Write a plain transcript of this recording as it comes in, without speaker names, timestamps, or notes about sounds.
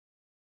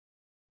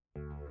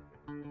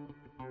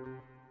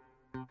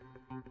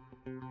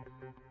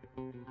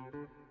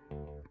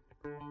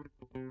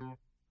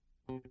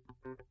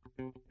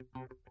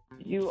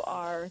You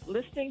are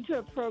listening to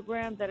a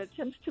program that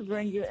attempts to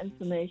bring you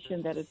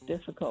information that is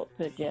difficult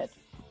to get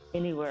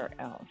anywhere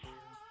else.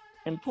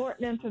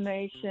 Important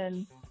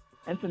information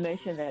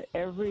that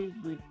every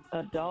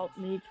adult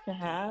needs to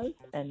have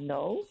and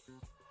know.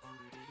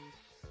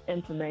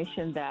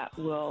 Information that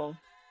will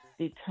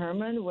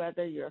determine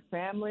whether your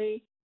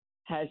family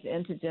has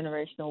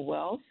intergenerational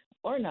wealth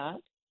or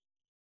not.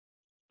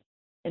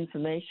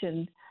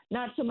 Information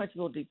not so much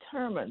will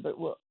determine, but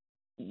will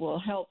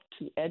help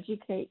to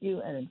educate you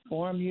and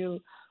inform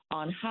you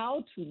on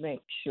how to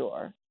make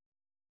sure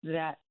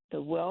that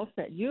the wealth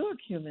that you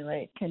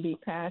accumulate can be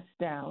passed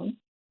down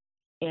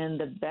in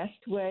the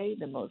best way,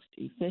 the most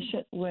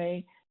efficient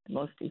way, the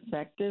most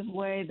effective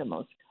way, the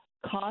most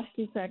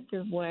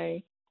cost-effective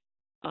way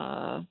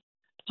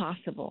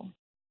possible.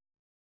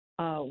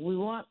 We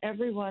want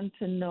everyone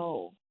to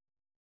know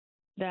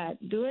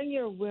that doing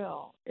your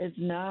will is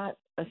not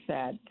a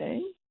sad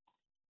thing.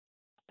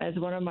 As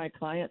one of my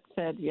clients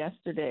said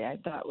yesterday, I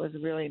thought was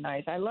really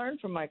nice. I learn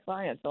from my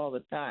clients all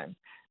the time.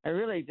 I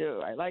really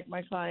do. I like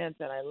my clients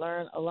and I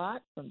learn a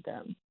lot from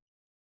them.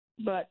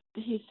 But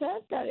he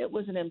said that it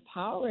was an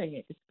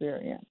empowering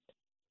experience.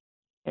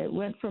 It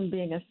went from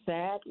being a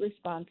sad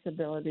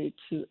responsibility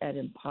to an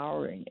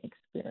empowering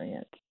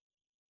experience.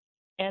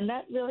 And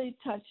that really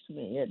touched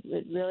me. It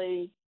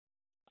really,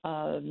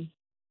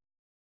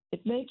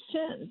 it made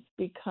sense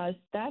because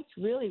that's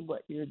really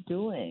what you're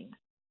doing.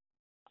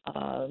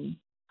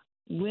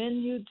 When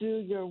you do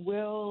your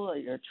will or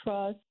your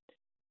trust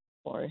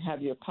or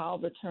have your power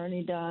of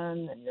attorney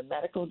done and your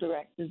medical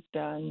directives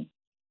done,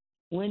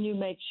 when you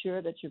make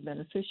sure that your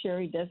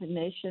beneficiary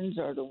designations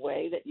are the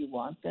way that you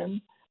want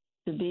them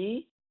to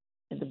be,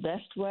 in the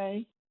best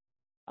way,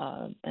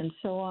 and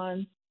so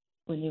on,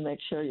 when you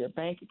make sure your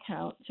bank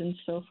accounts and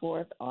so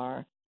forth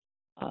are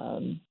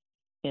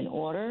in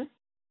order,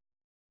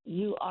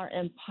 you are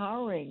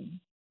empowering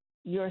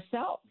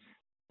yourself.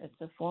 It's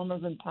a form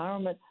of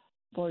empowerment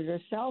for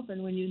yourself.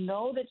 And when you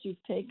know that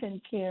you've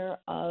taken care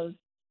of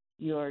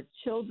your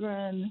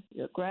children,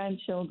 your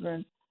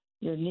grandchildren,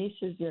 your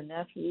nieces, your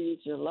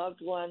nephews, your loved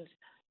ones,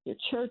 your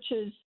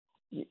churches,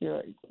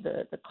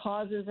 the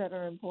causes that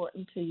are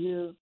important to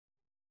you,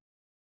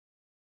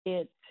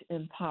 it's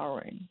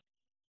empowering.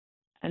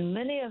 And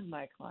many of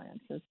my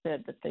clients have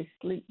said that they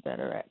sleep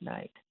better at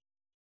night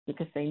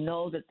because they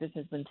know that this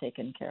has been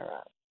taken care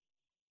of.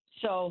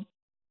 So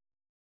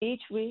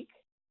each week,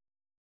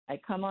 I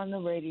come on the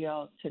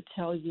radio to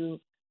tell you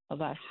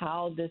about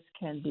how this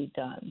can be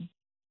done.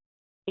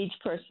 Each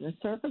person's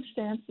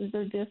circumstances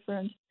are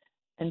different,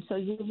 and so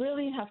you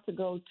really have to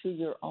go to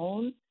your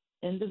own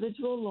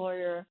individual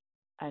lawyer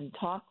and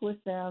talk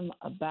with them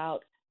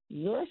about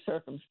your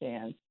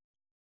circumstance,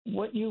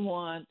 what you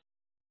want,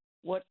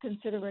 what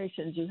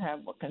considerations you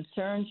have, what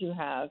concerns you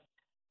have,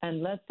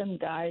 and let them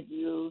guide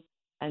you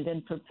and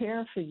then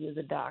prepare for you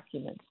the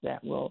documents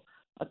that will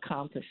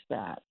accomplish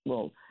that.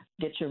 Will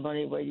get your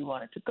money where you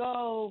want it to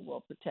go,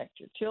 will protect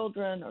your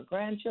children or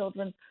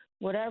grandchildren,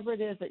 whatever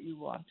it is that you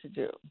want to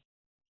do.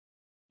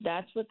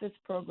 That's what this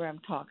program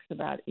talks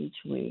about each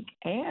week.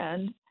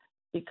 And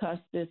because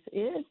this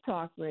is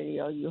talk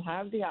radio, you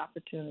have the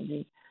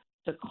opportunity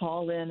to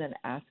call in and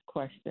ask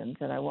questions.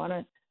 And I want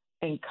to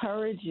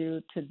encourage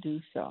you to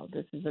do so.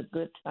 This is a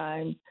good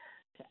time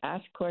to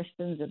ask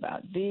questions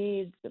about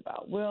deeds,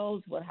 about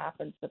wills, what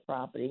happens to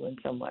property when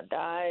someone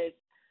dies,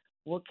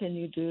 what can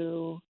you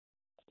do,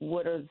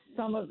 what are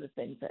some of the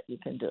things that you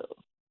can do.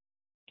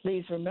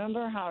 Please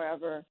remember,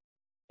 however,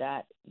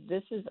 that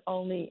this is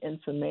only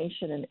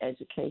information and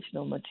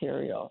educational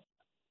material.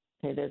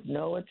 Okay, there's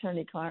no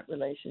attorney-client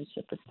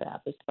relationship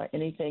established by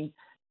anything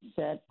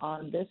said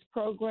on this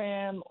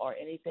program or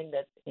anything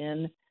that's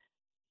in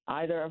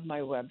either of my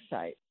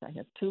websites. I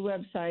have two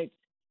websites.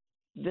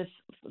 The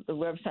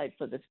website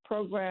for this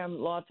program,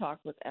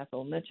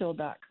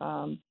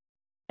 lawtalkwithethelmitchell.com,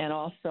 and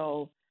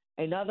also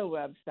another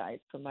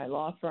website for my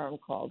law firm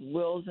called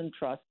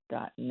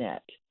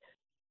willsandtrust.net.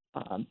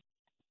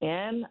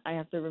 And I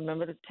have to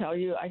remember to tell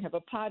you I have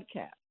a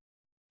podcast.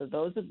 For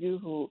those of you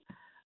who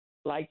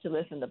like to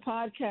listen to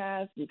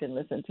podcasts, you can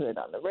listen to it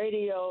on the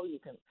radio.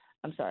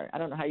 I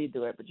don't know how you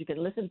do it, but you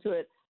can listen to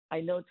it.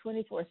 I know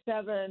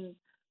 24/7.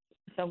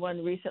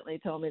 Someone recently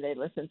told me they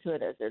listen to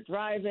it as they're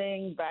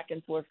driving back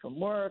and forth from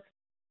work.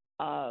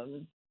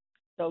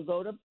 So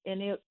go to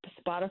any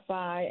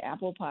Spotify,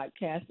 Apple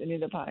Podcasts, any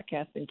of the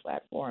podcasting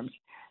platforms,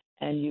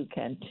 and you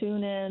can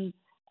tune in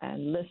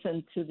and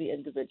listen to the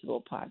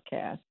individual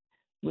podcasts.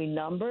 We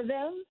number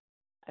them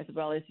as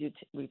well as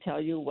we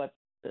tell you what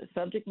the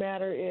subject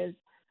matter is,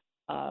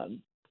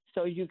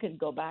 so you can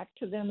go back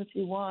to them if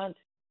you want,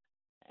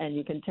 and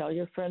you can tell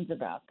your friends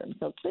about them.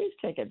 So please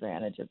take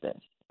advantage of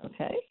this,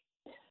 okay?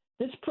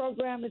 This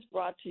program is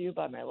brought to you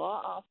by my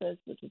law office,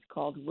 which is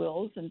called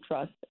Wills and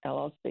Trust,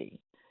 LLC,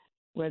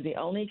 where the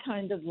only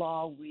kind of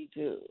law we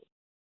do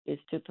is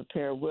to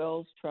prepare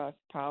wills,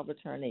 trusts, power of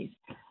attorneys,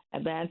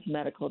 advanced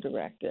medical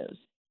directives.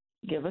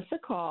 Give us a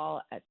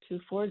call at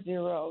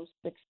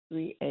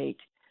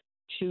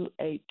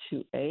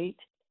 240-638-2828.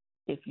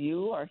 If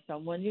you or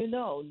someone you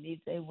know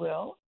needs a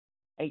will,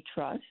 a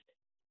trust,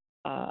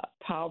 power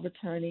of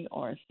attorney,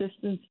 or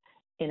assistance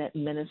in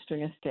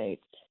administering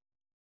estates,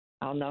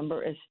 our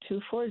number is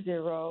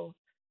 240-638-2828.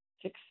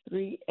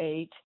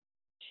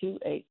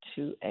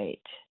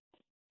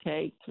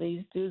 Okay,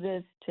 please do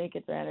this. Take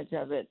advantage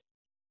of it.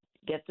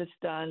 Get this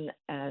done,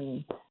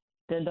 and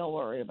then don't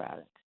worry about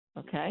it.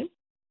 Okay?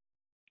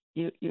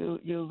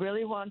 You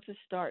really want to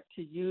start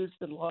to use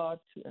the law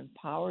to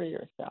empower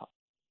yourself,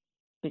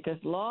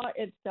 because law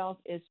itself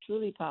is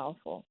truly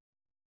powerful.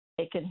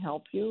 It can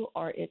help you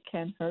or it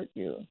can hurt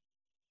you.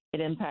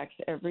 It impacts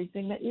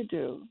everything that you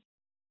do.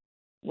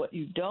 What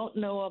you don't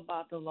know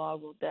about the law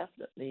will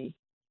definitely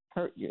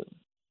hurt you.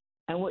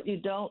 And what you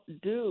don't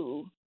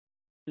do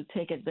to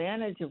take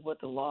advantage of what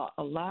the law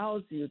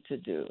allows you to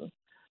do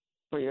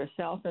for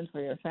yourself and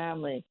for your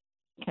family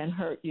can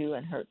hurt you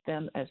and hurt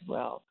them as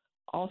well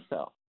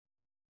also.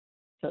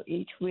 So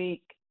each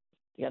week,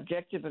 the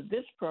objective of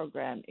this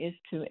program is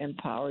to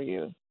empower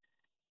you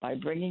by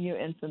bringing you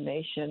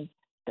information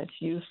that's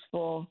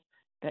useful,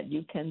 that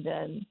you can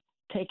then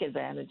take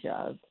advantage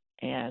of.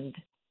 And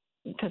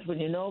because when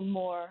you know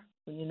more,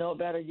 when you know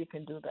better, you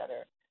can do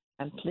better.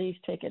 And please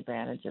take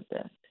advantage of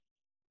this.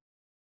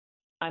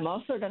 I'm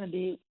also going to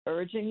be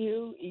urging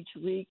you each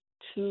week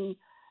to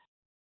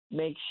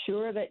make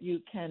sure that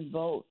you can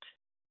vote.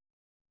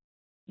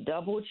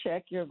 Double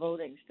check your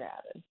voting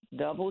status.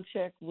 Double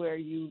check where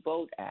you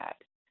vote at.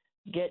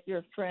 Get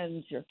your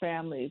friends, your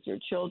families, your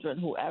children,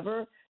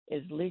 whoever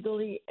is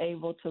legally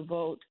able to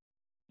vote,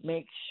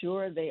 make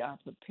sure they are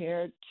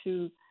prepared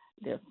to,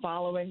 they're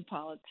following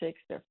politics,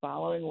 they're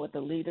following what the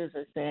leaders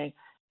are saying,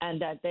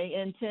 and that they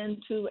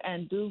intend to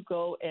and do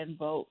go and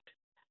vote.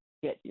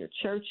 Get your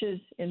churches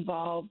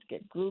involved,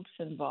 get groups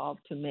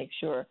involved to make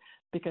sure,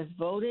 because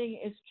voting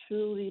is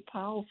truly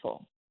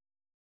powerful.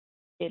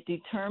 It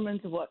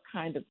determines what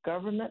kind of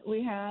government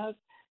we have.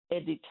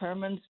 It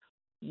determines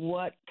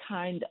what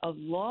kind of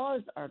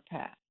laws are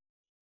passed.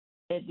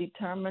 It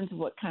determines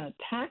what kind of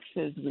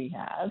taxes we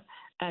have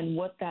and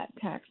what that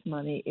tax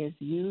money is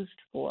used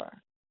for.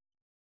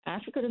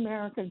 African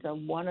Americans are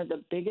one of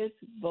the biggest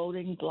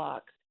voting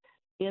blocs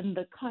in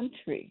the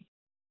country,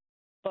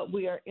 but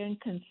we are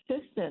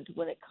inconsistent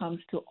when it comes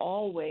to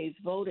always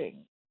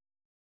voting.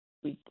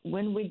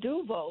 When we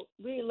do vote,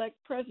 we elect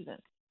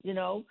presidents. You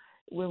know,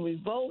 when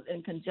we vote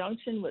in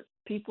conjunction with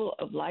people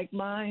of like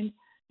mind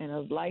and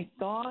of like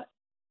thought,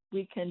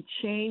 we can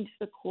change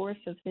the course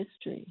of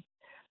history.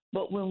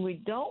 But when we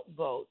don't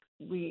vote,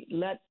 we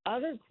let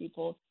other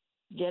people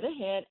get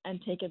ahead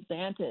and take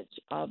advantage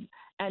of,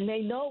 and they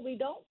know we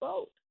don't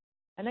vote,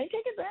 and they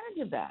take advantage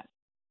of that.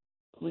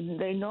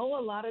 They know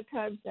a lot of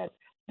times that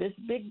this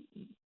big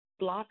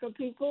block of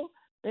people,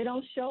 they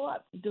don't show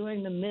up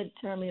during the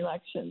midterm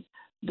elections,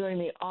 during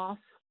the off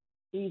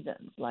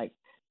seasons. Like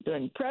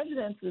during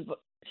presidents, we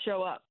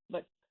show up,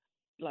 but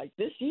like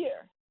this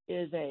year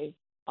is a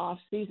off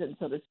season,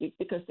 so to speak,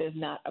 because there's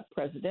not a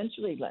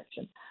presidential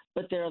election.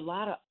 But there are a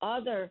lot of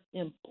other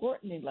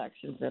important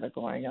elections that are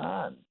going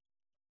on.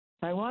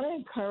 So I want to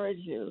encourage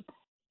you,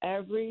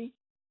 every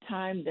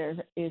time there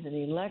is an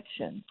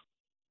election,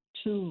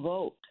 to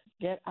vote.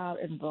 Get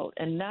out and vote.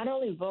 And not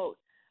only vote,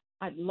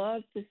 I'd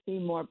love to see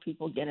more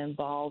people get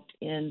involved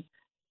in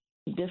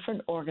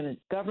different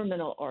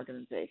governmental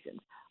organizations.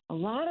 A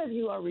lot of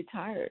you are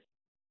retired,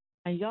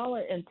 and y'all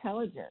are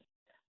intelligent,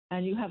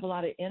 and you have a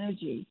lot of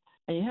energy,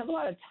 and you have a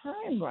lot of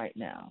time right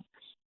now.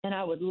 And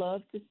I would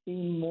love to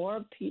see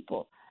more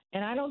people,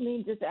 and I don't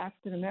mean just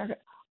African American,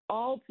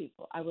 all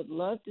people. I would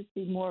love to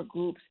see more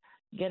groups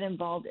get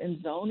involved in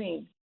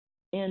zoning,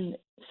 in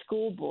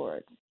school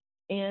boards,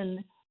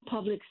 in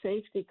public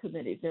safety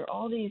committees. There are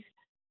all these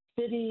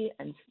city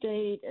and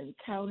state and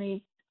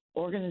county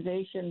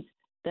organizations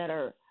that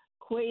are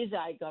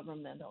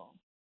quasi-governmental,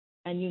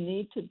 and you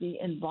need to be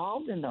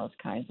involved in those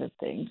kinds of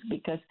things,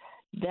 because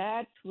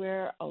that's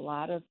where a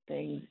lot of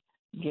things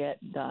get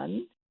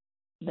done.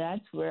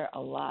 That's where a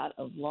lot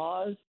of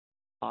laws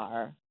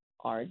are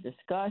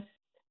discussed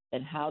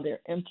and how they're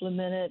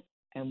implemented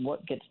and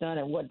what gets done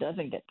and what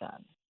doesn't get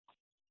done.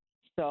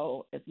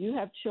 So if you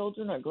have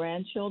children or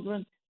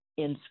grandchildren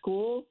in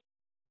school,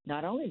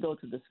 not only go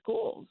to the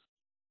schools,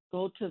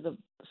 go to the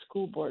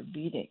school board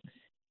meetings,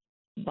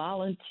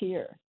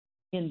 volunteer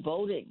in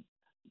voting,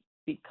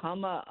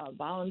 become a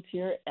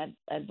volunteer at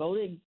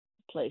voting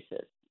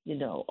places, you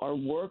know, or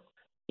work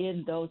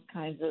in those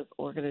kinds of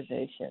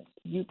organizations.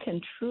 You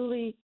can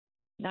truly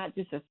not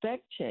just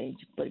affect change,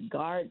 but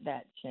guard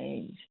that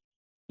change.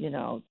 You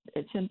know,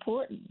 it's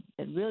important.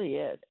 It really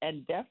is.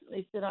 And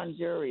definitely sit on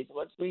juries.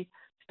 Once we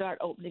start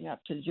opening up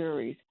to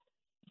juries,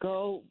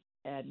 go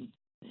and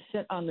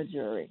sit on the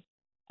jury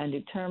and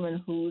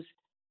determine who's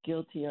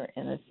guilty or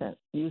innocent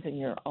using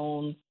your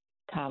own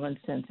common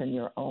sense and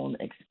your own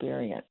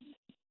experience.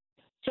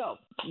 So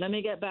let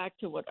me get back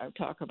to what I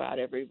talk about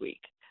every week,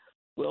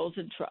 wills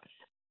and trusts.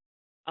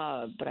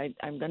 But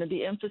I'm going to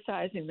be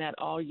emphasizing that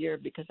all year,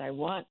 because I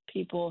want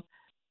people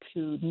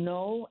to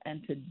know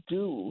and to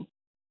do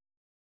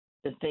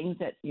the things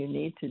that you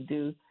need to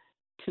do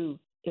to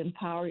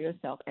empower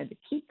yourself and to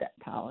keep that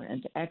power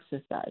and to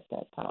exercise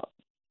that power.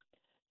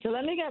 So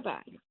let me get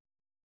back.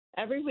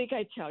 Every week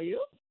I tell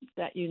you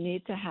that you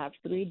need to have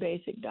 3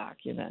 basic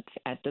documents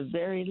at the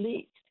very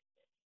least.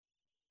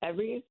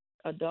 Every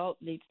adult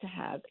needs to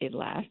have a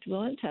last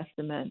will and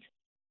testament,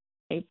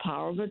 a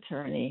power of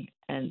attorney,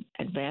 and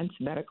advance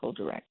medical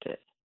directive.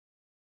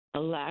 A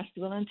last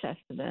will and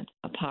testament,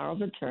 a power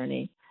of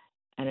attorney,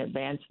 and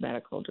advance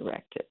medical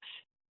directives.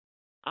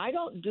 I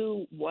don't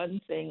do one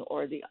thing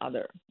or the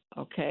other,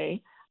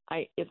 okay?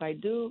 If I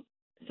do,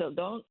 so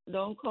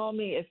don't call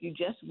me if you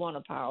just want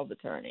a power of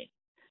attorney.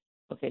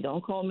 Okay,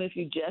 don't call me if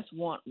you just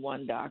want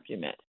one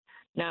document.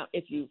 Now,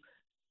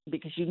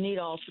 because you need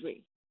all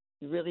 3,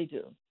 you really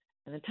do.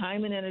 And the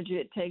time and energy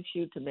it takes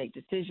you to make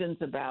decisions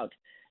about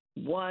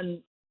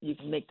one, you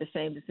can make the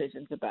same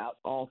decisions about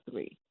all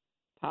 3.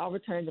 Power of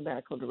attorney, the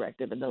medical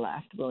directive, and the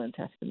last will and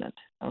testament,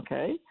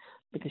 okay?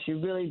 Because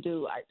you really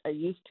do. I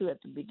used to,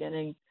 at the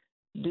beginning,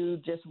 do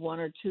just 1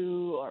 or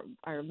 2, or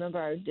I remember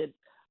I did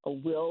a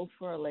will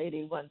for a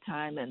lady one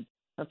time, and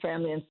her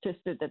family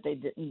insisted that they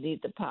didn't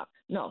need the power.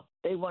 No,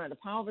 they wanted a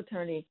power of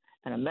attorney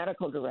and a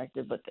medical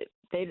directive, but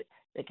they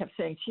kept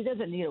saying, she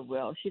doesn't need a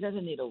will. She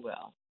doesn't need a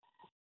will.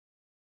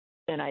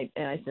 And I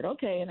said,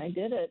 okay, and I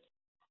did it.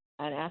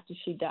 And after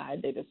she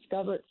died, they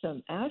discovered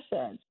some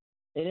assets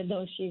they didn't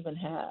know she even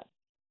had,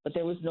 but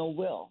there was no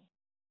will.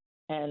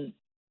 And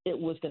it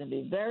was going to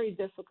be very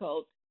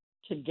difficult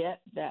to get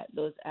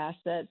those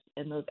assets,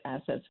 and those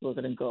assets were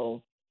going to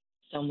go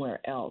somewhere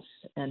else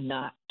and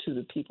not to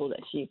the people that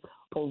she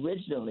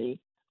originally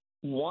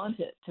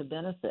wanted to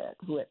benefit,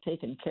 who had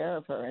taken care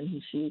of her and who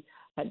she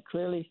had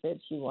clearly said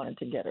she wanted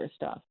to get her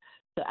stuff.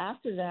 So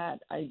after that,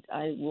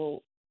 I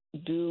will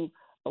do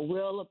a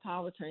will, a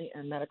power of attorney,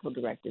 and medical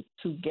directive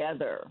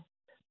together.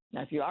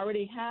 Now, if you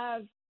already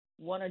have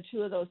 1 or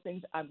 2 of those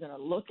things, I'm going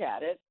to look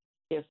at it.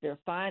 If they're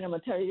fine, I'm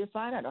going to tell you you're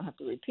fine. I don't have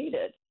to repeat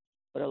it.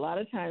 But a lot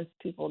of times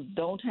people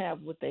don't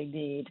have what they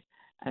need.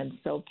 And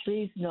so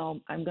please know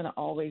I'm going to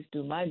always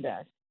do my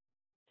best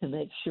to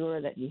make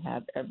sure that you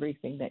have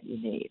everything that you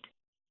need.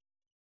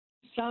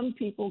 Some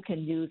people can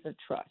use a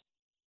trust.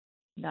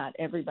 Not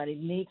everybody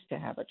needs to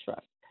have a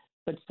trust,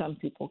 but some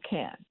people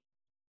can.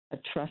 A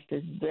trust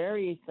is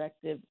very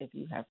effective if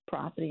you have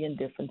property in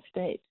different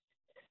states.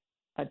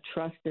 A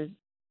trust is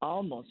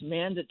almost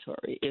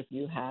mandatory if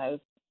you have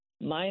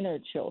minor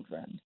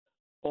children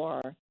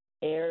or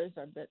heirs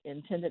or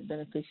intended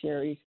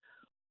beneficiaries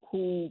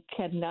who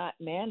cannot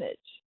manage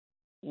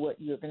what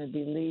you're going to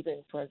be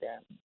leaving for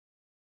them.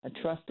 A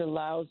trust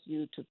allows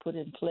you to put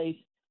in place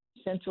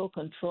central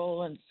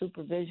control and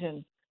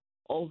supervision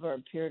over a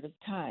period of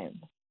time,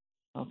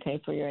 okay,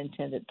 for your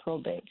intended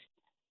probate.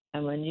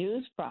 And when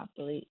used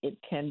properly, it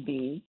can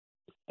be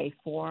a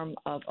form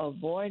of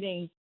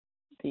avoiding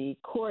the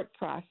court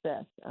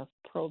process of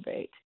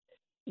probate,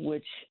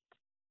 which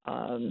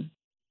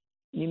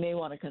you may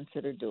want to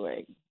consider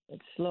doing.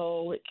 It's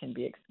slow, it can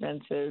be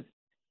expensive,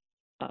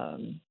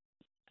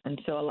 and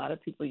so a lot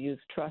of people use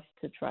trust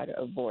to try to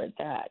avoid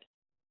that.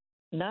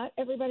 Not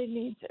everybody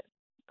needs it,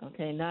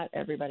 okay? Not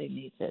everybody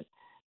needs it.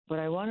 But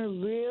I want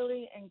to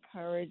really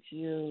encourage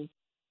you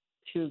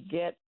to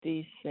get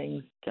these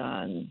things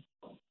done.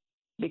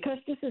 Because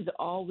this is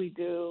all we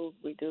do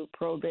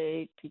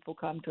probate, people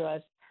come to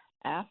us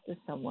after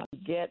someone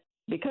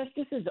because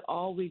this is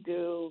all we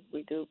do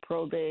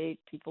probate,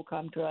 people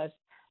come to us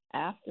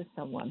after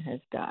someone has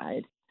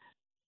died.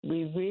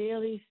 We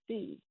really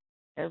see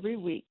every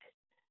week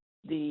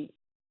the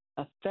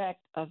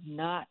effect of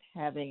not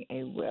having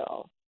a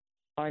will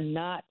or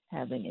not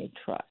having a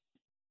trust.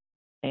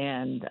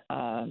 And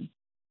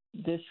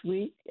this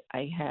week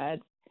I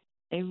had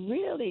a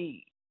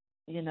really,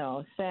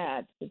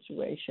 sad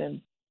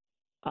situation.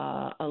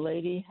 A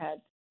lady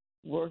had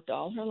worked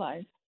all her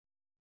life.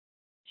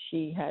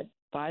 She had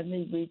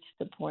finally reached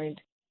the point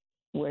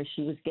where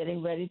she was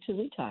getting ready to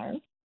retire.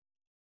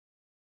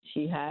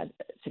 She had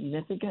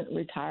significant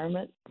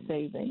retirement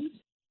savings.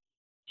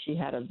 She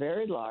had a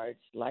very large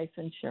life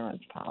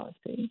insurance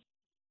policy,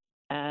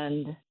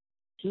 and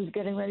she was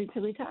getting ready to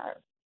retire.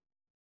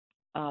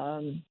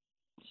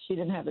 She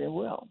didn't have any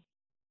will.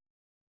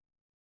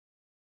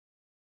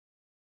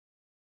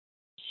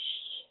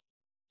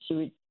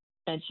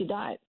 And she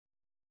died.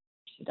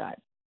 She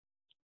died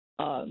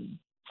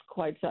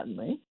quite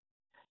suddenly.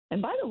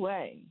 And by the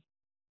way,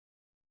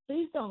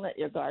 please don't let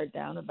your guard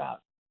down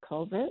about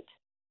COVID.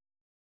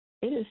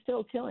 It is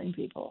still killing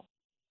people,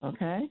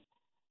 okay?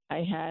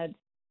 I had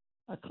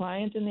a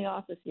client in the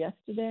office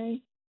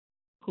yesterday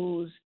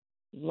who's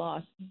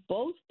lost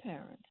both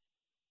parents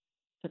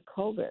to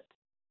COVID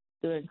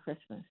during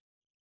Christmas.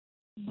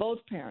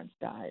 Both parents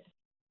died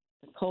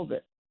to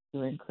COVID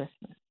during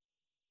Christmas.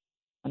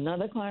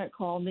 Another client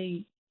called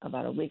me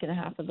about a week and a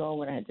half ago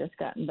when I had just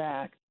gotten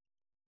back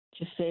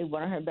to say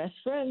one of her best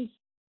friends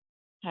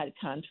had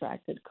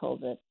contracted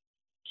COVID.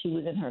 She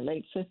was in her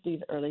late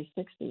 50s, early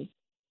 60s,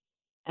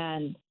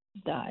 and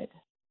died.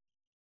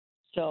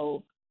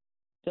 So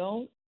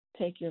don't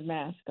take your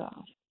mask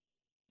off.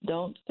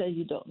 Don't say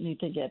you don't need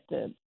to get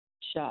the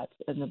shots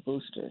and the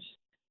boosters.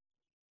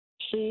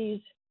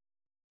 please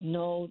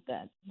know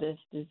that this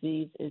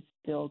disease is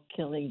still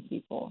killing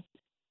people.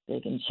 They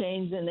can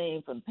change the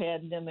name from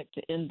pandemic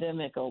to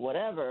endemic or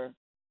whatever,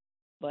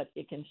 but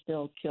it can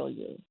still kill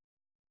you.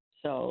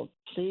 So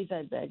please,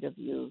 I beg of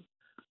you,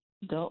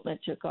 don't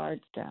let your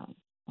guards down,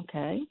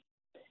 okay?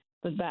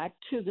 But back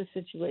to the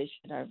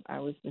situation I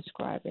was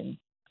describing.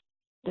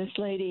 This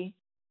lady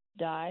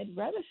died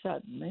rather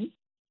suddenly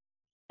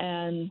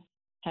and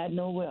had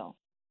no will.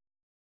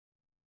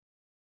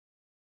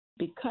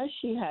 Because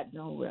she had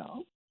no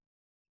will,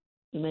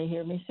 you may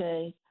hear me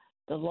say,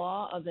 the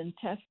law of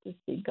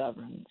intestacy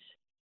governs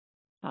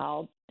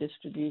how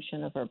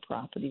distribution of her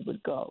property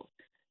would go.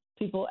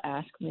 People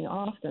ask me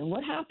often,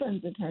 what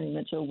happens, Attorney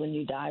Mitchell, when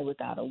you die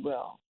without a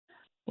will?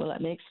 Well,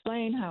 let me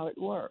explain how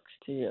it works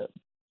to you.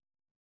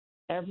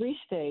 Every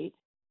state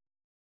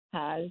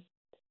has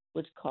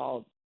what's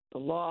called the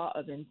law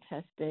of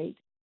intestate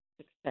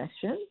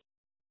succession,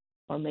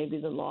 or maybe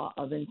the law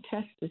of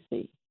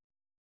intestacy.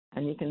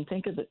 And you can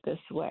think of it this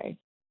way.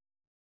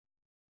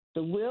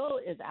 The will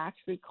is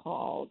actually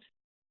called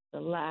the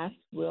last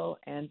will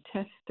and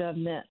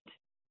testament.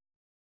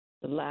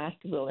 The last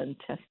will and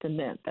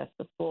testament, that's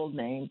the full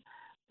name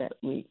that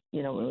we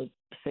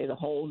say the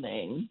whole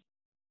name.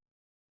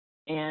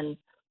 And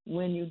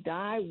when you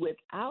die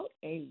without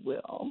a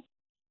will,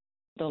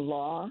 the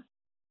law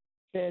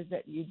says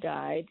that you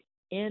died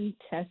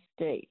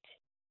intestate.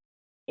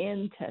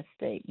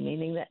 Intestate,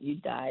 meaning that you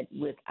died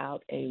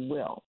without a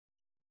will.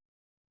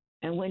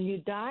 And when you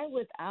die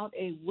without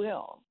a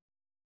will,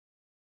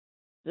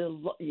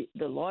 the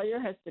lawyer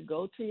has to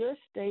go to your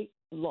state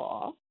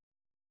law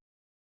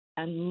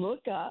and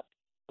look up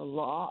the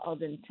law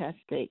of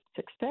intestate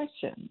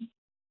succession.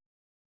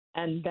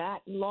 And that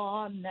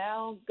law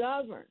now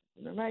governs.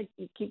 Remember, I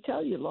keep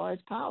telling you, law is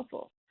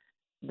powerful.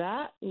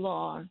 That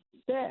law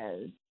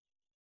says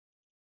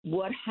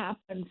what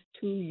happens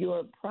to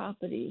your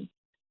property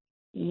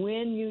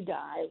when you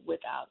die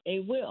without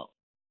a will.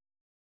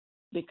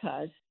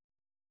 Because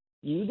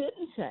you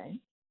didn't say,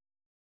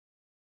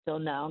 so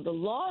now the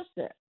law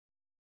says.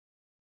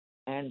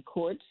 And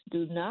courts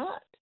do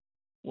not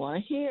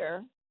want to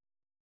hear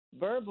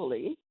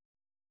verbally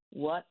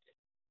what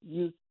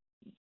you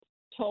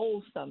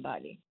told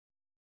somebody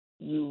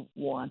you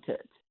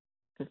wanted.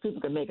 Because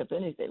people can make up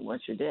anything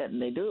once you're dead,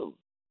 and they do.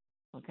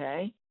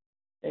 Okay?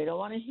 They don't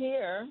want to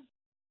hear,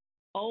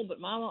 oh, but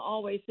Mama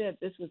always said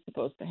this was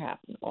supposed to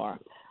happen. Or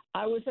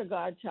I was her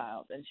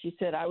godchild, and she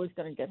said I was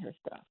going to get her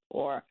stuff.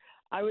 Or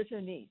I was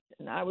her niece,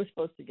 and I was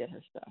supposed to get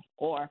her stuff.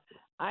 Or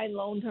I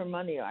loaned her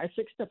money, or I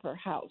fixed up her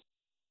house,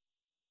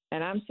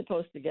 and I'm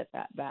supposed to get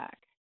that back.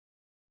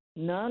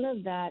 None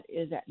of that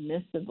is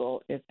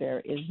admissible if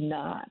there is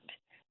not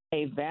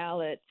a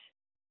valid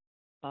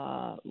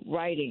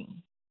writing,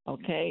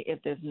 okay?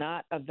 If there's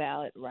not a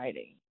valid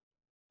writing,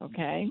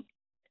 okay?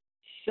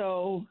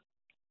 So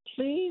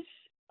please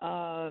do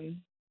a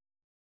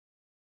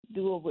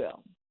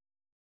will.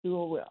 Do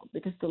a will.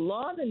 Because the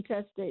law of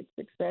intestate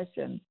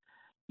succession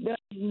does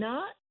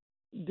not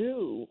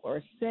do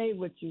or say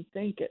what you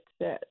think it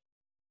says.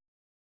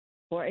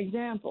 For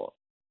example,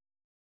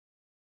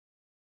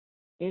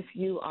 if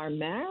you are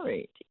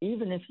married,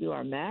 even if you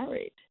are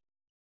married,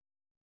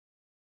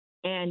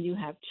 and you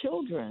have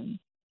children,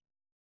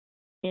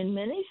 in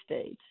many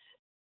states,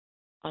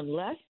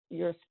 unless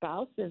your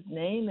spouse's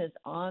name is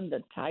on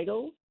the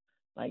title,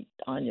 like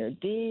on your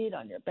deed,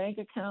 on your bank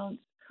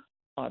accounts,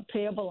 or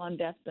payable on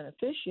death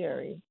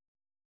beneficiary,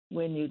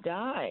 when you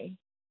die,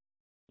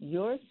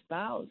 your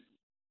spouse,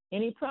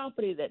 any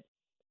property that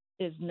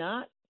is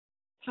not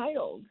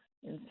titled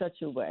in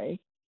such a way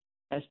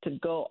as to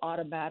go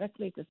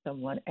automatically to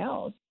someone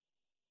else,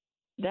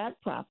 that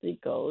property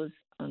goes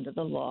under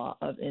the law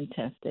of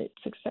intestate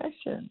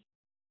succession.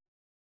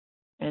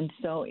 And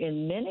so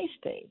in many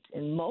states,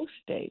 in most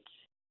states,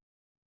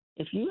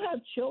 if you have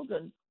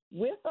children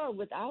with or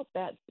without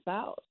that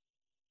spouse,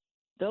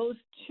 those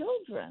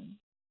children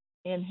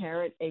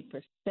inherit a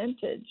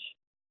percentage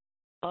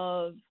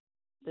of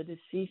the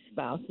deceased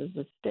spouse's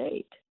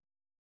estate.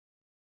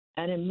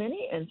 And in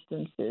many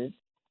instances,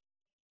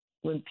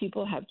 when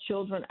people have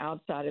children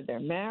outside of their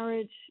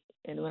marriage,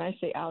 and when I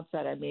say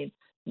outside, I mean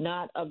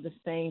not of the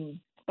same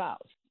spouse.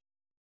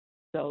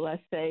 So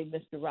let's say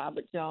Mr.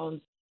 Robert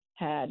Jones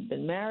had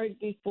been married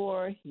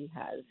before. He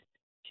has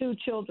 2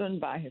 children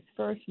by his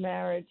first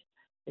marriage.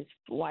 His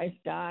wife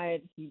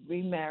died. He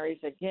remarries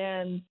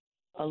again,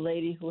 a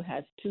lady who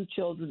has 2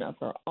 children of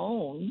her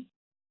own.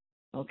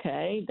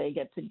 Okay, they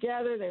get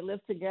together. They live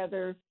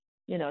together,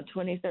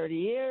 20, 30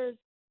 years,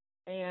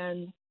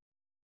 and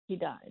he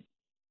dies.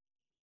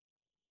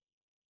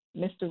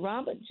 Mr.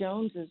 Robert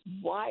Jones's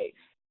wife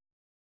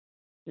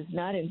does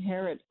not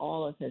inherit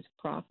all of his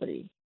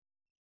property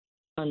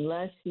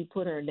unless he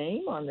put her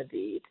name on the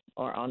deed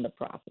or on the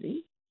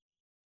property.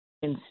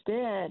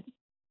 Instead,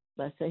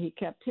 let's say he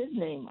kept his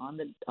name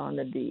on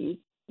the deed,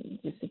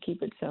 just to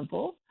keep it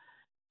simple,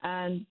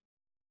 and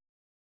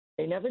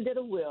they never did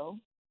a will.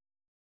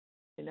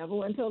 They never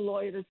went to a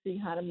lawyer to see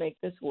how to make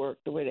this work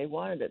the way they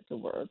wanted it to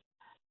work.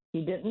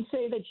 He didn't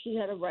say that she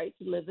had a right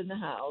to live in the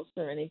house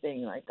or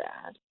anything like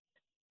that.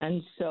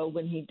 And so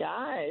when he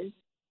dies,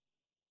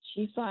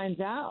 she finds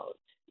out,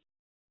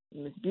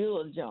 Miss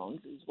Beulah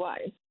Jones, his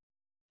wife,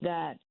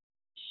 that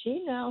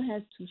she now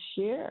has to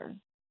share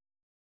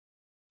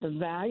the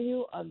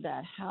value of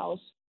that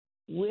house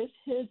with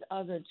his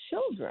other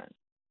children.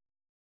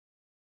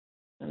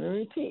 Let me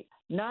repeat,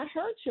 not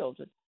her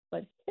children,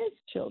 but his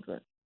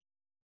children.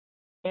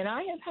 And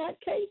I have had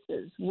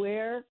cases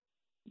where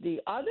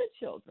the other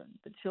children,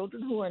 the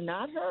children who are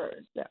not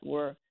hers, that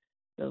were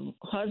the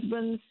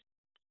husband's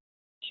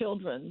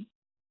children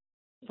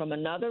from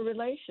another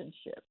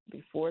relationship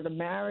before the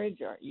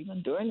marriage or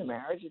even during the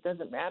marriage, it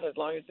doesn't matter as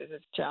long as it's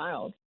his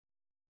child,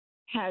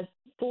 has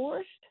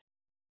forced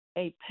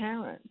a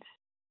parent,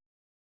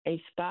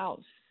 a spouse,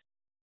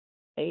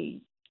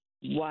 a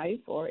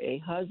wife or a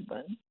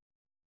husband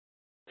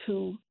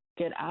to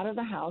get out of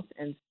the house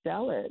and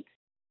sell it,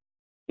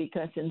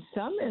 because in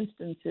some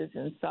instances,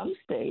 in some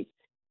states,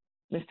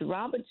 Mr.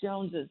 Robert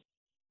Jones's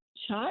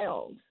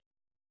child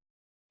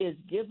is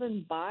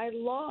given by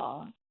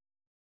law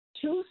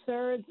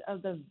 2/3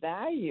 of the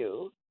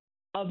value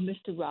of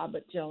Mr.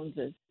 Robert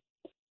Jones's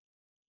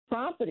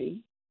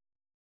property,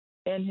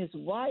 and his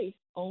wife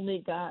only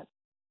got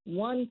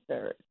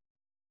 1/3.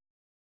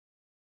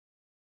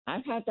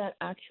 I've had that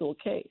actual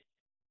case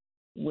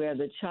where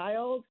the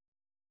child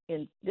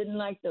didn't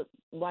like the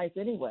wife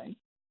anyway,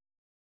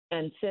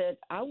 and said,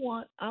 I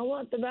want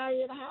the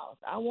value of the house.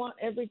 I want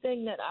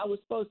everything that I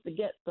was supposed to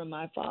get from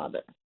my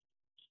father.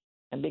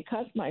 And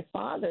because my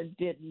father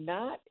did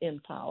not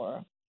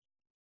empower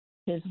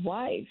his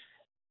wife,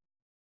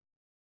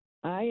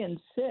 I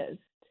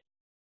insist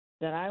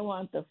that I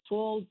want the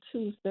full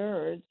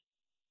 2/3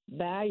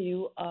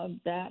 value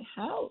of that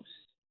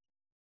house.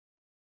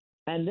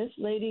 And this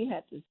lady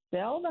had to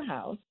sell the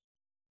house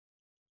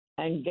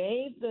and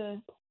gave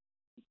the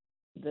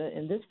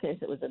in this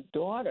case it was a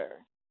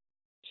daughter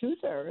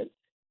 2/3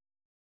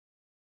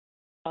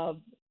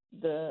 of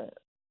the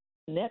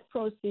net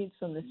proceeds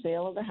from the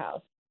sale of the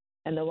house,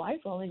 and the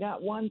wife only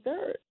got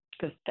 1/3,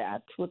 because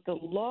that's what the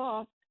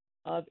law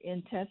of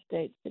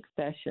intestate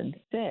succession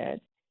said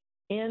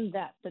in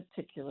that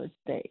particular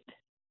state.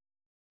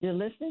 You're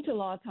listening to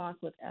Law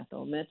Talk with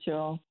Ethel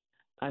Mitchell.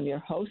 I'm your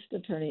host,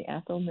 Attorney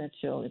Ethel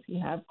Mitchell. If you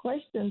have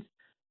questions,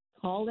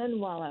 call in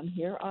while I'm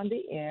here on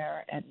the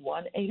air at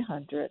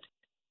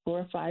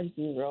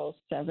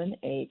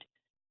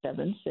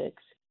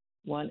 1-800-450-7876,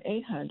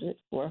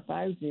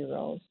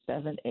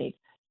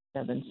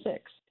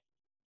 1-800-450-7876.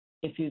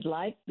 If you'd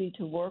like me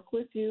to work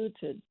with you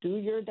to do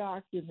your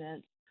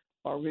documents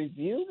or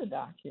review the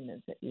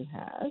documents that you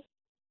have,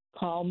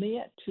 call me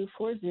at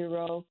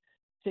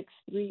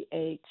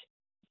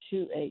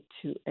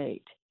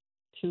 240-638-2828,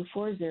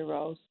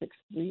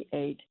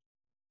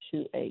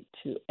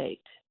 240-638-2828.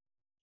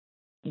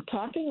 I'm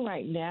talking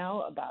right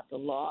now about the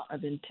law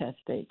of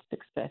intestate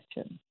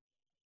succession,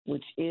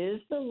 which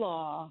is the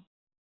law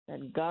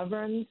that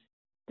governs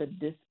the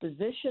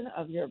disposition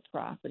of your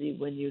property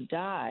when you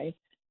die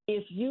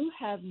if you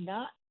have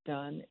not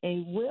done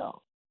a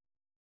will.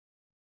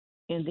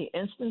 In the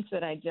instance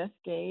that I just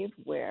gave,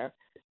 where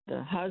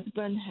the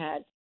husband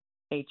had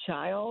a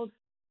child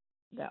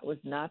that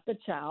was not the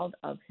child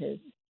of his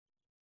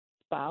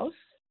spouse,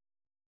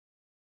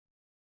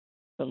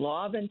 the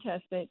law of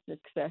intestate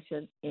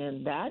succession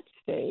in that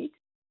state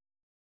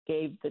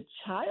gave the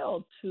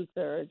child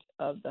 2/3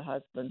 of the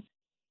husband's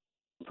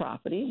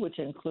property, which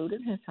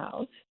included his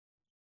house,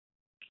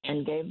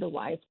 and gave the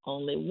wife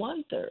only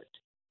 1/3.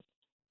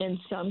 In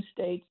some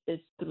states,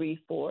 it's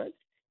 3/4.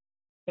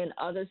 In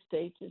other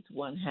states, it's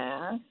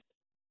 1/2.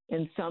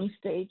 In some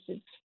states,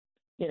 it's,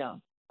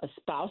 a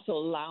spousal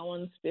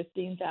allowance,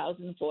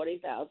 $15,000,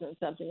 $40,000,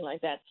 something like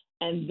that.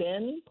 And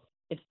then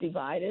it's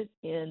divided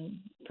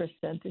in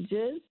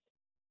percentages.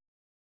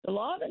 The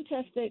law of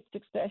intestate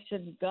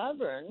succession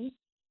governs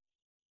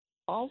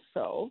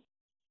also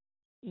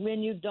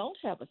when you don't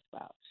have a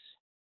spouse,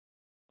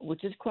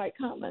 which is quite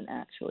common,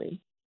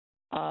 actually.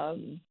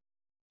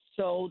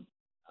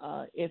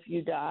 If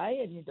you die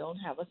and you don't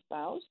have a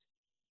spouse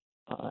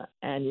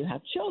and you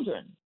have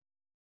children,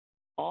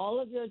 all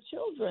of your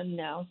children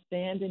now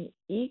stand in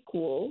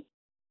equal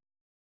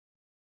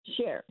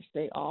shares.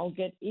 They all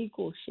get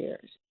equal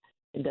shares.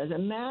 It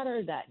doesn't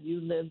matter that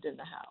you lived in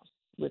the house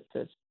with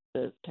the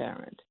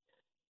parent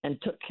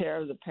and took care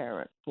of the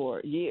parent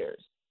for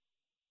years.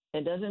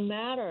 It doesn't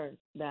matter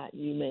that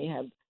you may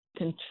have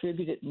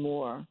contributed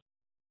more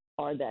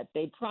or that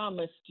they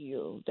promised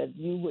you that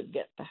you would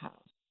get the house.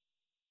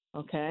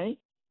 Okay?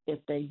 If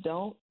they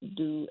don't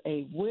do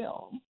a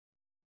will,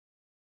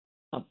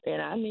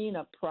 and I mean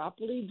a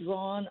properly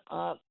drawn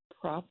up,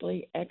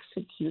 properly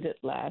executed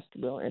last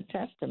will and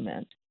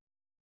testament,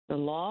 the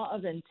law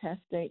of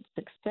intestate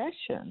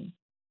succession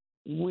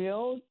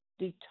will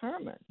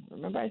determine.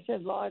 Remember I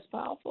said law is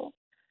powerful?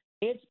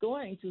 It's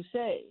going to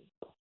say,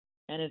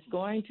 and it's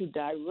going to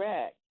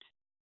direct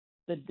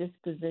the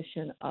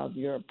disposition of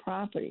your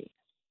property.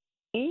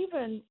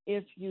 Even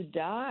if you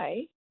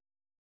die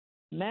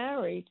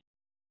married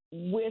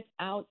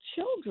without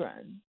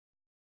children.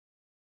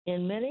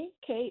 In many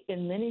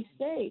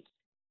states,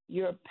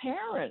 your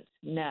parents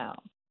now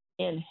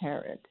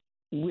inherit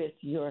with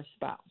your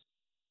spouse.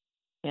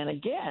 And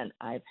again,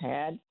 I've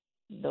had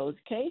those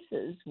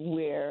cases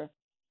where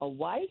a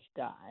wife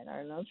died.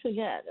 I'll never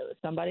forget. It was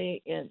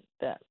somebody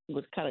that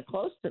was kind of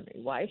close to me.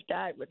 Wife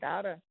died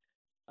without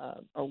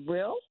a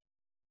will.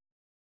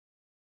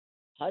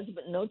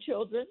 Husband, no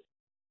children.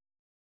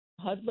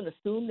 Husband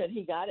assumed that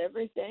he got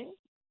everything.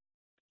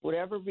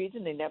 Whatever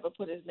reason, they never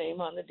put his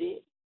name on the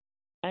deed.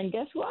 And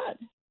guess what?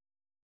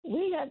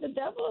 We had the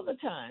devil of a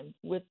time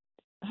with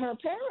her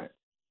parents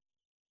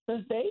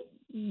because they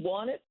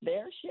wanted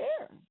their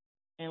share.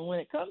 And when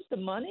it comes to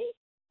money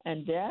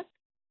and death,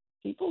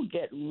 people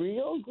get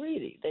real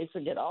greedy. They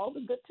forget all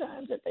the good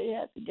times that they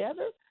had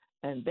together,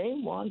 and they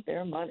want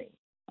their money,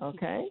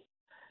 okay?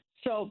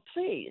 So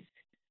please,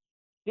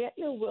 get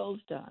your wills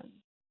done.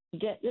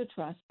 Get your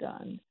trust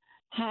done.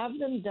 Have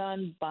them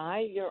done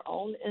by your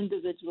own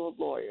individual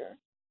lawyer.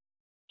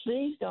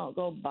 Please don't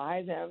go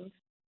buy them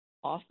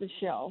off the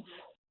shelf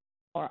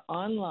or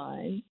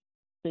online,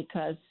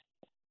 because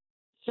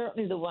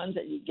certainly the ones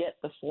that you get,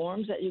 the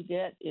forms that you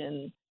get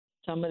in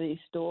some of these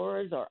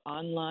stores or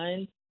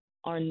online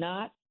are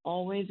not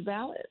always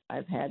valid.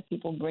 I've had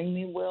people bring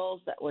me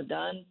wills that were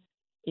done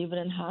even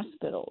in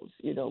hospitals.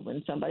 You know,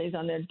 when somebody's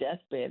on their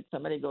deathbed,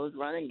 somebody goes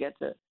run and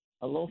gets a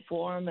little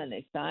form and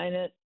they sign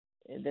it.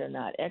 They're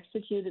not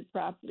executed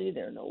properly.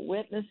 There are no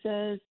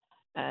witnesses.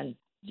 And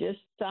just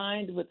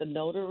signed with a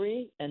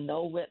notary and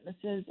no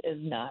witnesses is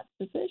not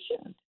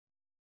sufficient.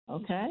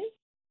 Okay?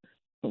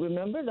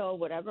 Remember, though,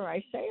 whatever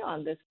I say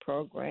on this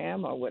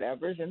program or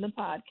whatever's in the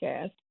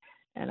podcast,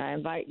 and I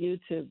invite you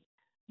to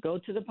go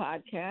to the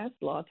podcast,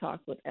 Law Talk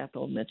with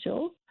Ethel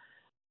Mitchell,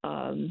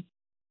 are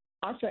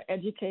for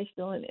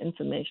educational and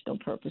informational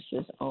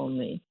purposes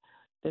only.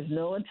 There's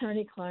no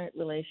attorney-client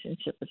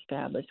relationship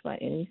established by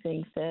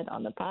anything said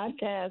on the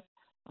podcast,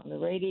 on the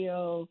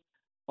radio,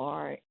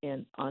 or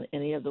on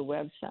any of the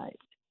websites.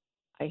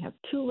 I have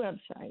two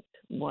websites.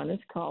 One is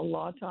called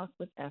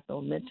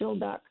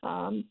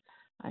lawtalkwithethelmitchell.com.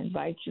 I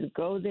invite you to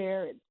go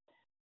there.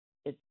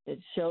 It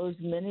shows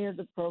many of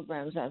the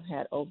programs I've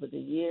had over the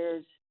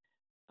years.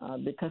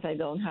 Because I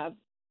don't have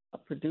a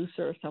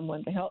producer or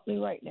someone to help me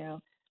right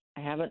now, I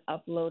haven't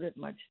uploaded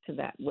much to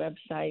that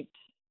website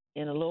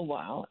in a little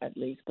while, at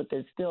least, but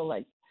there's still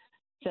like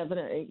 7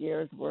 or 8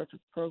 years worth of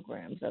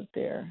programs up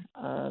there.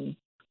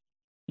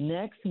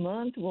 Next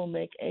month will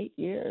make 8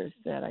 years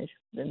that I've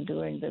been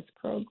doing this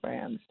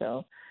program.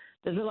 So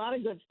there's a lot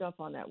of good stuff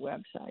on that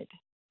website.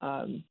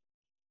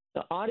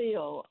 The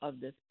audio of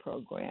this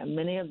program,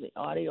 many of the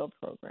audio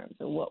programs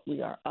are what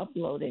we are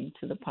uploading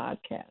to the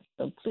podcast.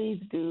 So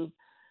please do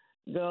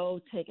go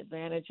take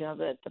advantage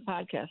of it. The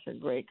podcasts are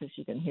great because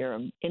you can hear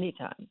them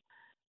anytime.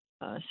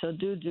 So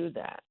do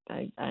that.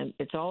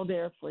 It's all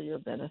there for your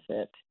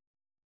benefit.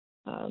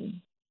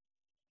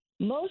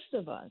 Most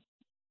of us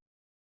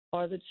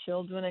are the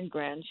children and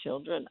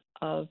grandchildren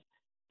of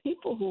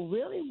people who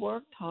really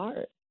worked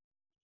hard.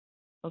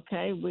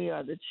 Okay? We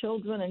are the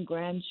children and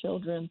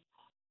grandchildren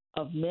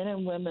of men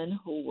and women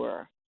who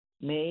were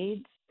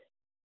maids,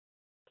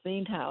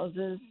 cleaned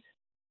houses,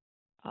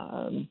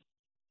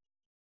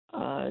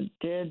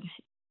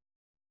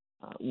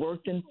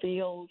 worked in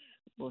fields,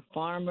 were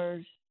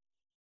farmers.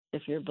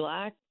 If you're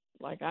black,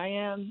 like I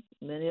am,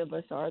 many of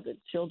us are the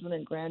children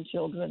and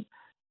grandchildren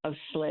of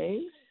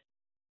slaves.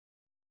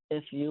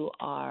 If you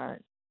are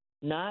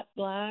not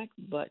black,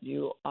 but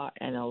you are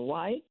and a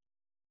white,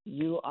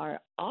 you are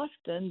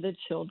often the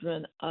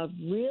children of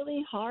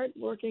really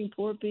hardworking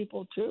poor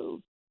people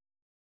too.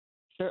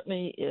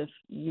 Certainly if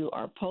you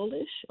are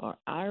Polish or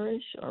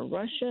Irish or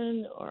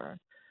Russian or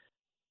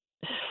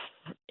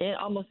in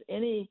almost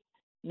any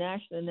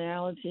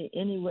nationality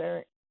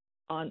anywhere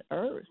on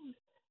earth,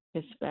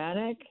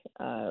 Hispanic,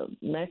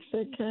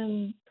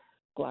 Mexican,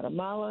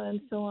 Guatemala, and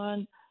so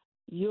on,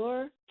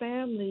 your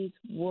families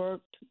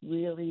worked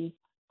really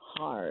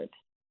hard.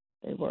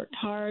 They worked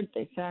hard,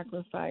 they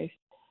sacrificed,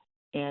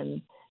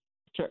 and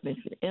certainly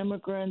if you're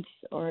immigrants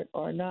or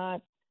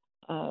not,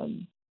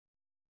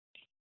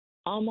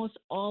 almost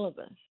all of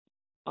us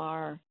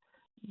are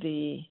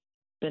the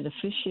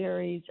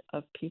beneficiaries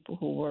of people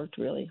who worked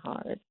really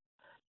hard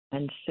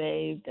and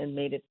saved and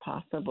made it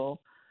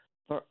possible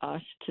for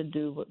us to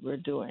do what we're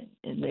doing.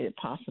 It made it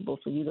possible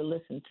for you to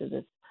listen to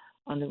this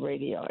on the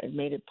radio. It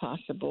made it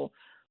possible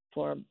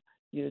for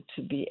you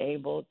to be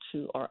able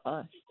to, or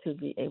us to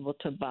be able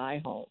to buy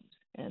homes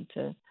and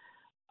to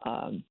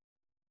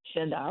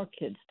send our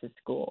kids to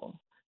school,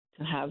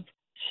 to have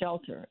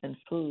shelter and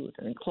food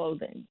and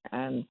clothing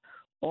and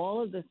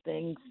all of the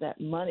things that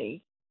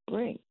money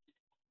brings.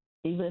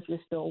 Even if you're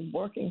still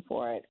working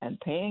for it and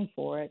paying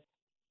for it,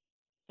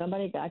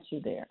 somebody got you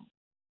there.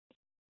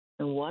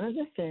 And one of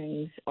the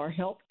things, or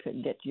helped to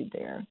get you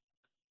there,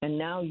 and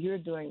now you're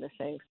doing the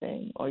same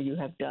thing, or you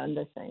have done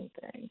the same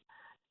thing.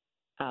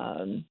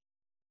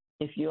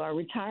 If you are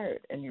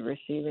retired and you're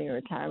receiving a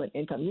retirement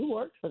income, you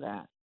worked for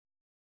that.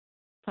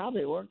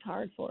 Probably worked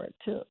hard for it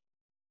too.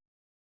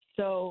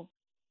 So,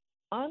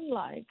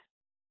 unlike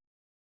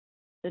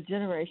the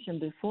generation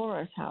before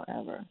us,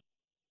 however,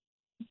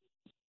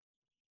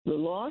 the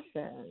law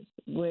says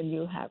when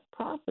you have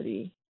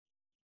property,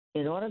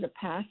 in order to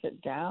pass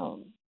it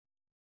down,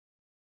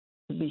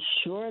 to be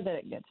sure that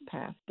it gets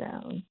passed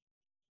down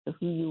to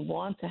who you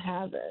want to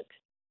have it,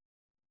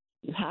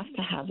 you have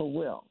to have a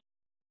will.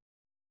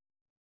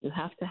 You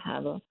have to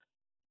have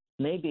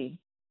maybe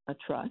a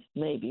trust,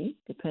 maybe,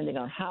 depending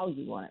on how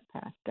you want it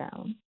passed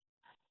down.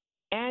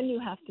 And you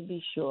have to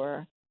be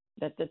sure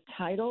that the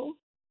title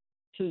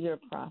to your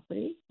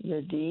property,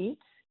 your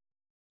deeds,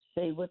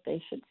 say what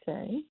they should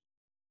say.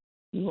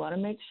 You want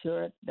to make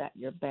sure that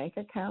your bank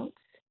accounts,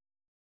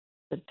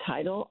 the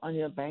title on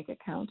your bank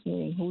accounts,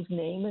 meaning whose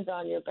name is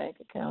on your bank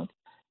account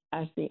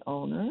as the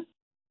owner,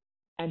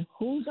 and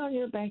who's on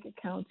your bank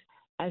accounts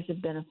as the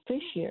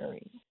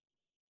beneficiaries,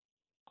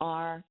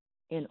 are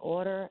in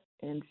order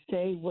and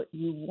say what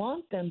you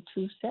want them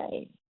to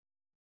say.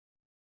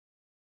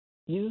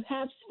 You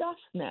have stuff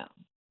now.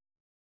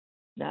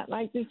 Not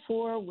like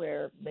before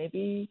where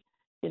maybe,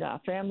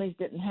 our families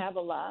didn't have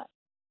a lot.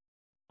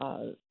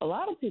 A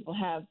lot of people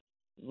have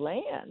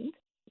land,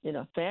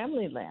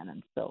 family land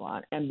and so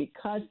on. And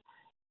because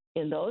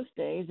in those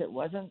days it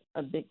wasn't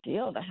a big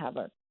deal to have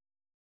a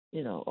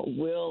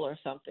will or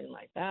something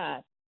like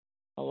that,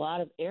 a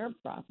lot of heir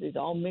property is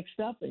all mixed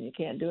up and you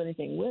can't do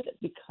anything with it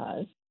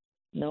because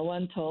no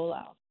one told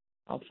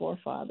our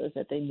forefathers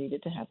that they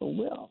needed to have a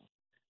will,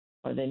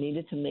 or they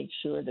needed to make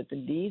sure that the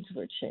deeds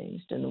were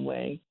changed in the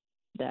way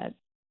that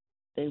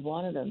they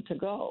wanted them to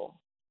go.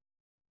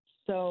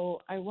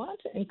 So I want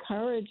to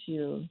encourage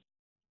you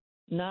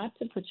not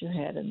to put your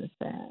head in the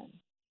sand,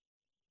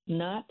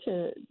 not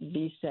to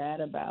be sad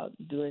about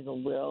doing a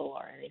will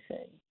or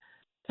anything.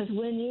 Because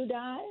when you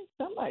die,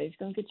 somebody's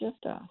going to get your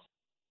stuff.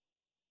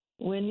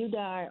 When you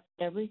die,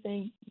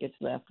 everything gets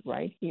left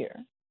right here.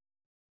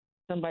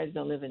 Somebody's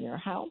going to live in your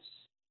house,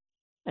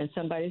 and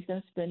somebody's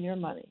going to spend your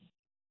money.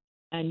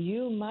 And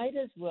you might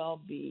as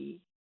well be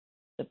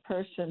the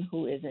person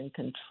who is in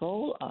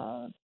control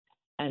of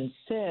and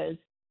says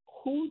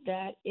who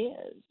that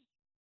is.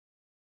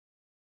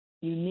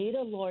 You need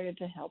a lawyer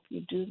to help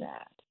you do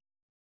that,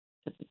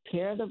 to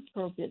prepare the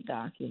appropriate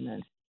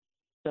documents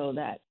so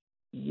that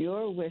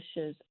your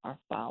wishes are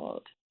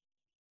followed.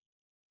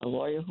 A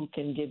lawyer who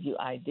can give you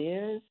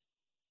ideas,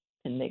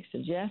 can make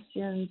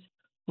suggestions,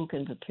 who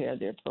can prepare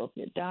the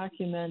appropriate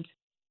documents,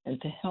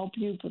 and to help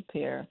you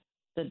prepare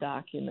the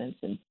documents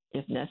and,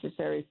 if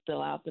necessary,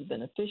 fill out the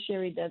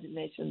beneficiary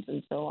designations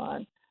and so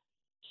on,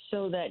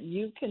 so that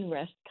you can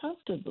rest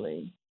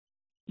comfortably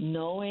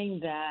knowing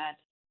that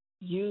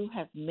you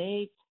have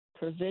made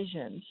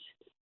provisions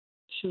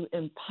to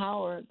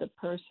empower the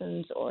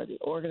persons or the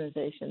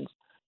organizations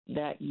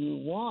that you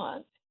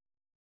want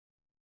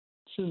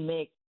to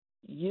make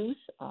use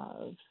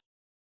of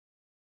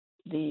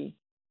the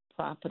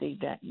property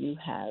that you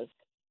have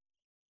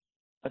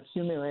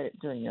accumulated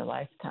during your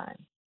lifetime,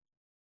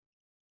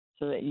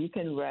 so that you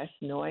can rest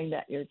knowing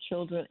that your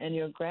children and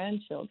your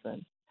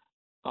grandchildren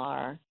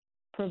are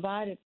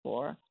provided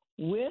for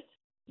with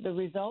the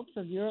results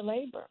of your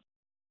labor.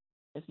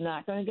 It's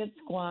not going to get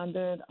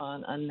squandered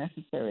on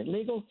unnecessary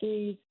legal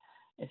fees.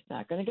 It's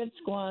not going to get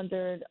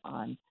squandered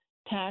on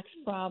tax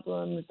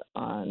problems,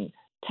 on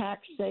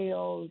tax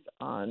sales,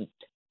 on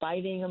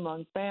fighting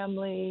among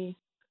families,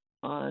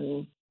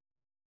 on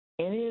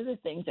any of the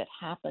things that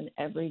happen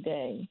every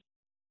day,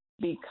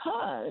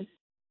 because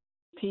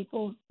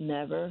people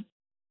never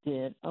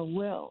did a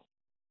will.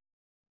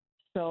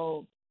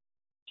 So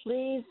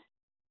please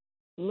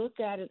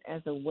look at it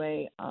as a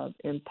way of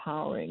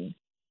empowering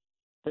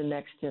the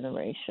next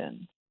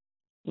generation.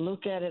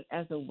 Look at it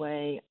as a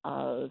way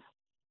of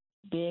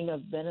being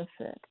of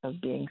benefit,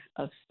 of being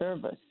of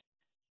service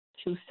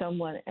to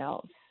someone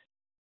else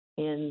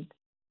in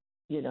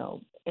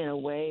a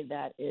way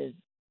that is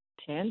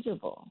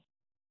tangible.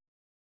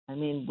 I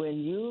mean, when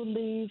you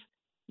leave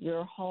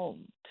your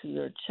home to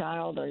your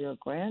child or your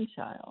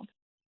grandchild,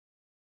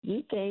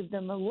 you gave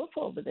them a roof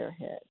over their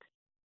head.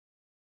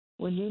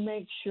 When you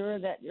make sure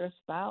that your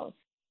spouse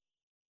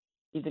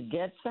either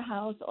gets the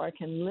house or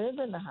can live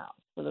in the house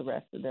for the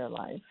rest of their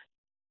life,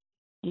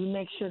 you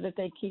make sure that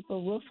they keep a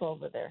roof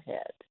over their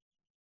head.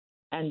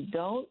 And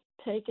don't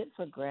take it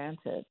for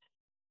granted.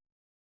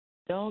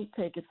 Don't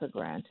take it for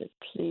granted,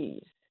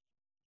 please.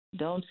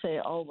 Don't say,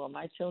 oh, well,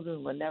 my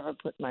children will never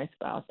put my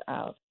spouse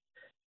out.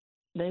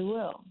 They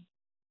will.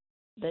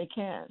 They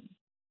can.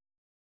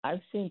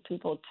 I've seen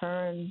people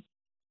turn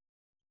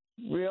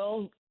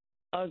real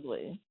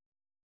ugly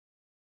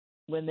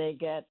when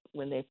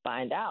they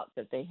find out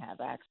that they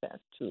have access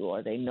to,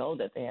 or they know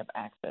that they have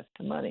access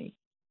to money.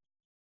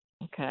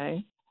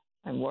 Okay?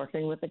 I'm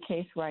working with a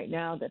case right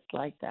now that's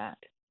like that.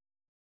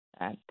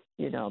 That,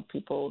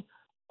 people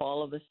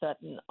all of a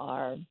sudden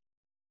are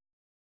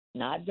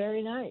not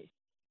very nice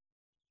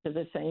to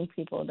the same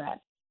people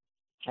that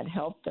had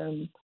helped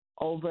them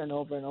over and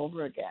over and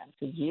over again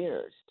for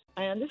years.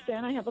 I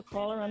understand I have a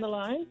caller on the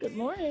line. Good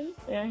morning.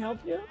 May I help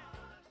you?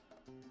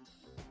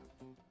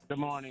 Good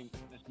morning,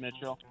 Ms.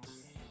 Mitchell.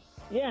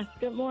 Yes,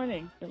 good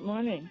morning. Good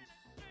morning.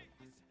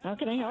 How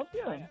can I help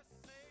you?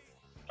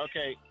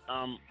 Okay.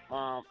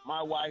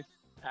 My wife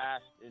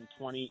passed in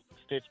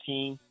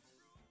 2015.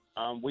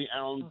 We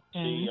owned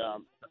Okay.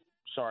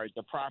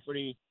 the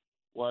property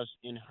was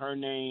in her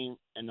name,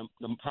 and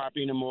the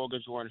property and the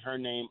mortgage were in her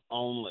name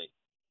only.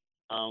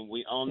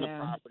 We own the Yeah.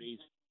 properties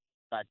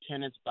by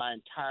tenants by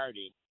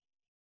entirety.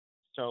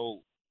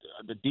 So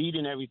the deed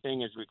and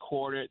everything is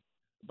recorded,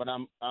 but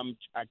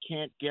I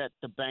can't get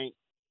the bank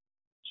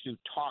to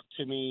talk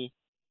to me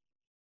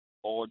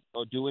or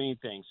do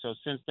anything. So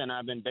since then,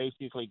 I've been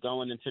basically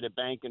going into the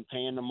bank and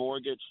paying the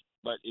mortgage,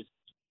 but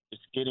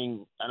it's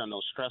getting, I don't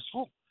know,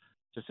 stressful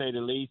to say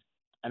the least.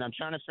 And I'm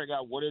trying to figure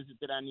out what is it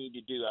that I need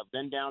to do. I've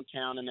been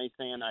downtown and they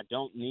saying I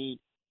don't need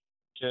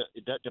to,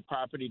 that the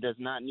property does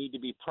not need to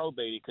be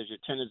probated because your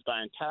tenant's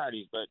by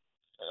entirety. But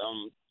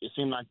it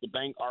seemed like the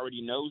bank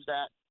already knows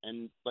that.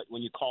 But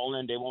when you call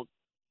in, they won't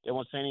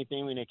say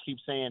anything. And they keep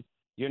saying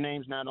your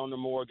name's not on the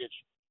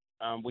mortgage.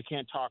 We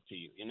can't talk to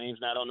you. Your name's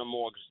not on the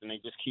mortgage, and they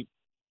just keep,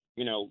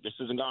 this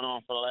hasn't gone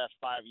on for the last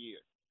 5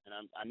 years.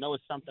 And I know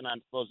it's something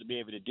I'm supposed to be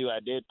able to do. I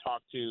did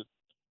talk to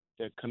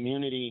the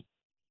community,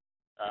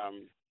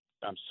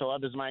 so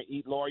others might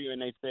eat lawyer,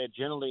 and they said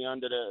generally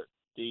under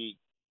the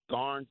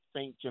Garn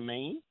St.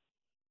 Germain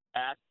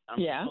Act, I'm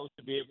Yeah. supposed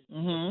to be able to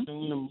Mhm.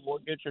 assume the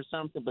mortgage or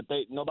something, but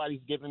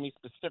nobody's giving me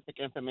specific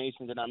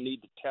information that I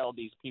need to tell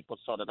these people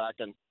so that I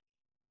can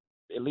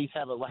at least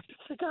have a right to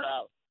figure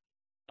out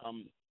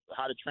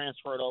how to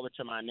transfer it over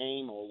to my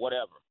name or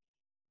whatever.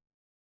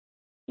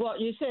 Well,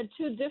 you said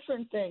two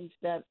different things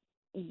that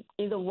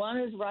either one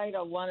is right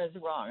or one is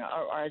wrong,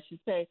 or I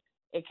should say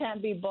it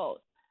can't be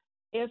both.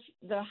 If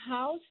the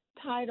house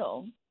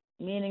title,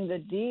 meaning the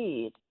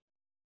deed,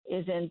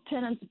 is in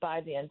tenants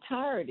by the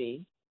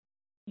entirety,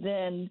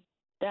 then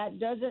that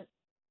doesn't,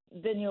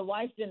 then your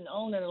wife didn't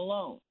own it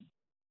alone.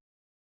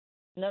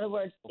 In other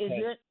words,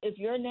 Okay. if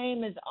your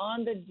name is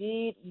on the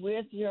deed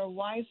with your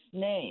wife's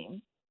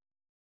name,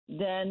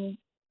 then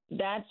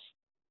that's,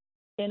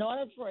 in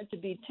order for it to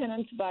be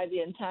tenants by the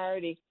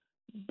entirety,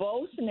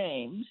 both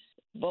names,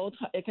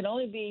 it can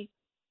only be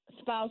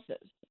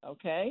spouses,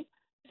 okay?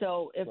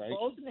 So if Right.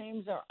 both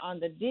names are on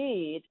the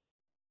deed,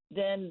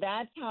 then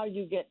that's how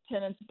you get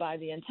tenants by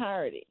the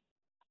entirety.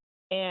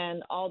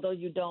 And although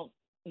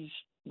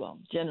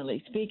generally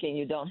speaking,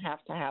 you don't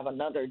have to have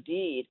another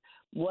deed.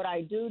 What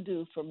I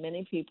do for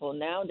many people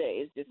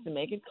nowadays, just to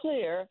make it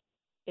clear,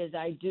 is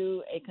I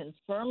do a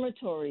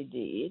confirmatory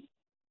deed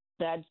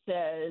that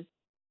says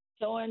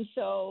so and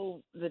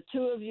so, the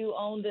two of you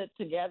owned it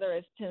together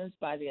as tenants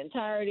by the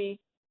entirety.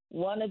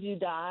 One of you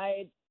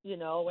died,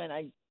 and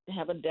I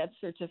have a death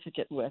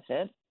certificate with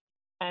it.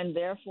 And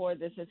therefore,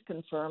 this is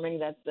confirming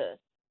that the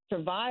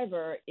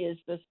survivor is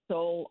the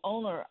sole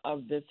owner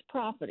of this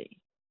property.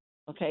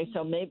 Okay,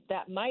 so maybe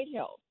that might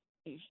help.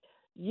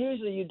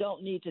 Usually, you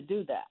don't need to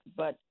do that,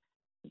 but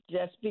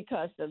just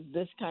because of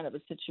this kind of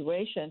a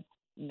situation,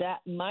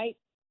 that might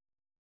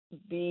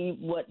be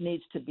what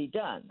needs to be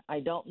done. I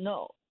don't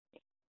know.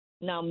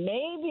 Now,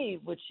 maybe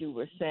what you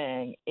were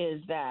saying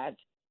is that,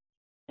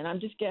 and I'm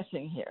just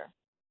guessing here,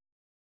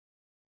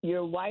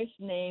 your wife's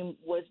name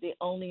was the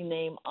only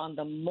name on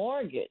the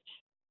mortgage.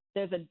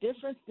 There's a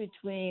difference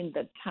between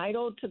the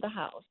title to the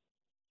house,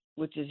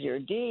 which is your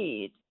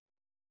deed,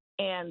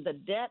 and the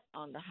debt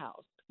on the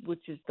house,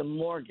 which is the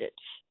mortgage.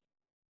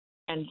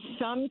 And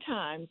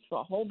sometimes,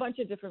 for a whole bunch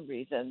of different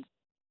reasons,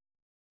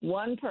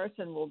 one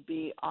person will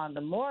be on the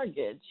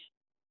mortgage,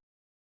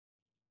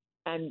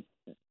 and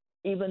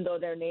even though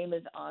their name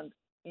is on,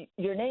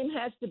 your name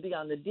has to be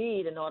on the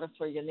deed in order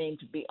for your name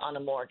to be on a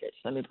mortgage.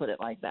 Let me put it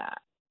like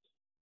that.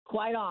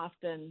 Quite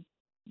often,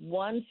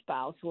 one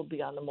spouse will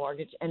be on the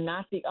mortgage and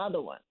not the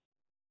other one.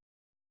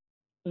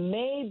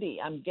 Maybe,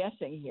 I'm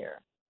guessing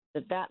here,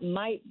 that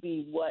might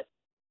be what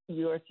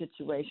your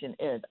situation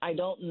is. I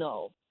don't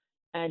know.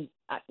 And,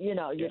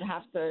 you'd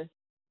have to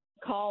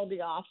call the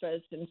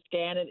office and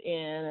scan it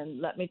in and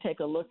let me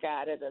take a look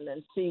at it and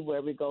then see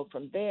where we go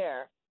from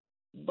there.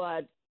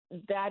 But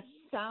that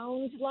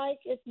sounds like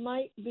it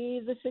might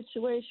be the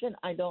situation.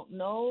 I don't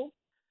know.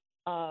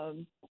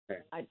 Okay.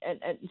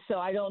 So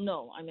I don't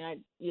know. I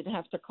mean, you'd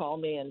have to call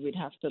me and we'd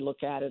have to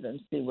look at it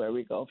and see where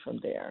we go from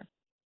there.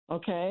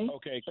 Okay?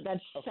 Okay. But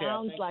that Okay,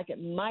 sounds like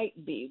it might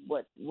be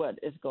what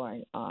is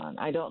going on.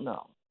 I don't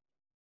know.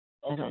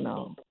 Okay. I don't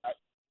know. So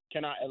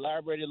can I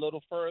elaborate a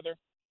little further?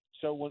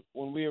 So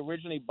when we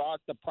originally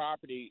bought the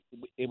property,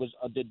 it was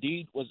the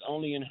deed was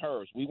only in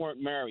hers. We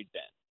weren't married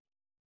then.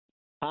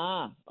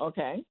 Ah,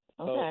 okay.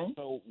 Okay.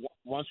 So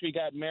once we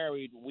got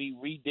married, we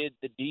redid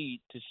the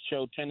deed to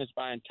show tenants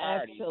by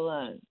entirety.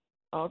 Excellent.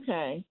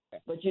 Okay.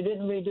 But you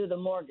didn't redo the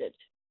mortgage.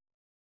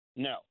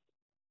 No.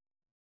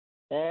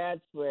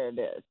 That's where it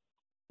is.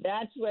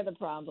 That's where the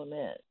problem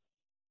is.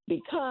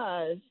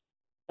 Because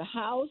the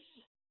house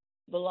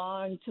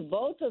belonged to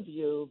both of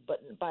you,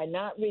 but by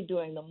not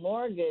redoing the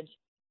mortgage,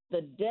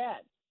 the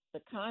debt,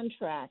 the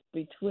contract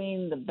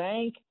between the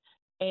bank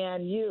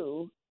and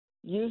you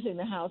using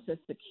the house as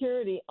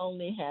security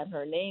only had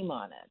her name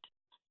on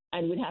it.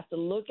 and we'd have to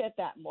look at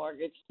that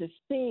mortgage to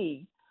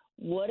see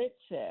what it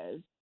says,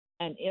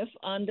 and if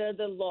under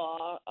the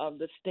law of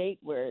the state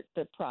where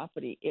the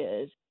property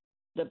is,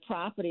 the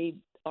property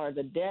or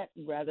the debt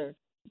rather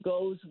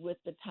goes with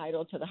the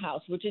title to the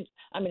house, which is,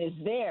 I mean,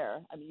 it's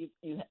there. I mean,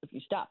 you if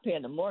you stop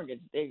paying the mortgage,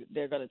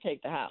 they're going to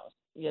take the house,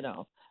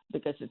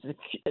 because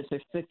it's a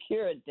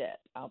secured debt.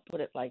 I'll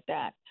put it like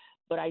that.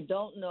 But I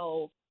don't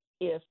know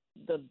if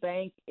the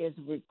bank is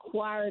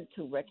required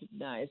to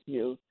recognize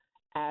you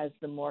as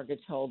the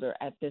mortgage holder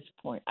at this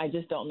point. I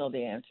just don't know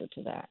the answer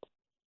to that.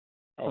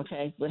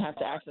 Okay, we'd have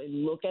to actually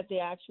look at the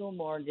actual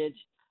mortgage,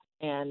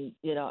 and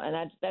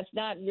that's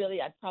not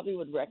really. I probably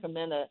would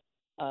recommend a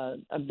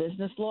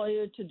business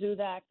lawyer to do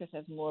that, because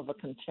that's more of a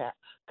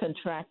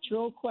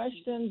contractual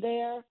question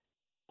there.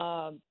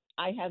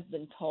 I have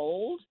been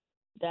told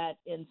that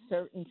in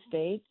certain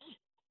states,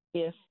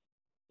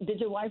 did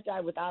your wife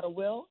die without a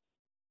will?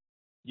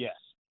 Yes.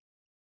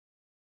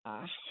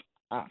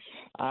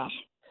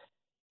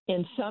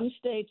 In some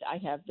states, I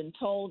have been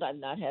told, I've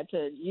not had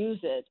to use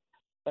it,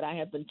 but I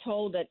have been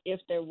told that if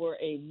there were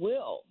a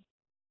will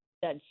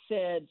that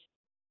said,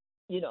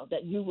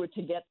 that you were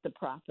to get the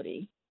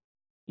property,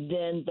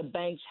 then the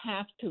banks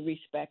have to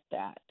respect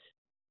that.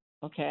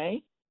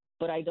 Okay?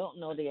 But I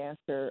don't know the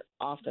answer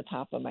off the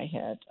top of my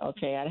head.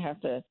 Okay?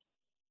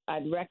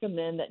 I'd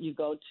recommend that you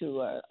go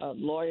to a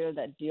lawyer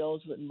that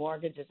deals with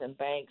mortgages and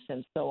banks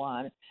and so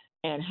on,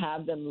 and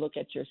have them look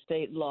at your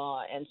state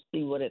law and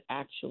see what it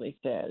actually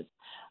says.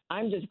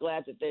 I'm just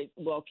glad that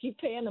keep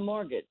paying the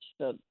mortgage.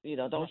 So,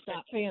 don't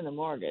stop paying the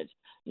mortgage.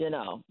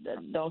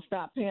 Don't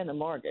stop paying the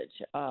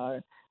mortgage.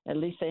 At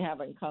least they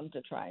haven't come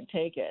to try and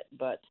take it.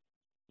 But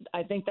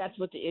I think that's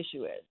what the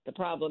issue is. The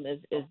problem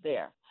is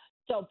there.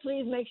 So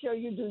please make sure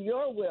you do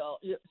your will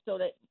so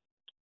that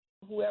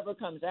whoever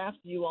comes after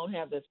you won't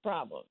have this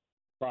problem.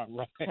 Right.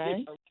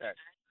 Okay? Okay.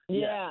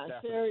 Yeah,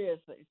 yes,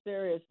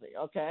 seriously,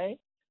 okay?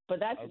 But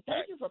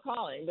thank you for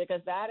calling,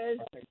 because that is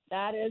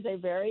a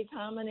very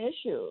common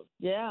issue.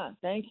 Yeah,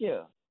 thank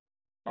you.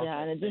 Okay, yeah,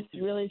 and it just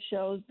really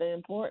shows the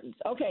importance.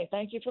 Okay,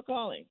 thank you for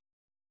calling.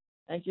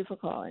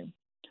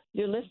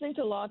 You're listening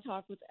to Law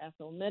Talk with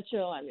Ethel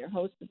Mitchell. I'm your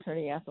host,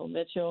 Attorney Ethel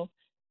Mitchell.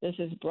 This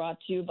is brought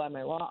to you by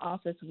my law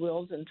office,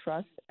 Wills and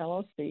Trust,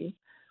 LLC,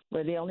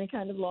 where the only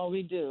kind of law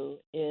we do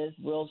is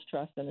wills,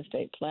 trust, and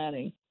estate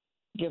planning.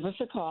 Give us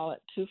a call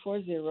at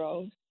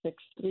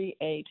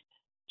 240-638-2828,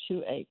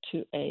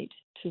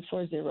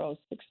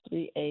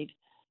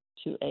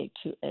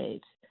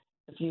 240-638-2828.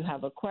 If you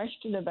have a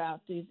question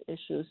about these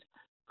issues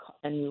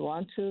and you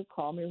want to,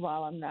 call me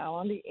while I'm now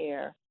on the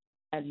air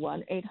at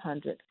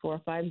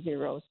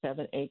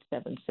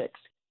 1-800-450-7876,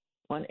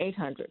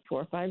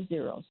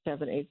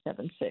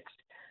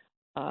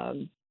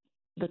 1-800-450-7876.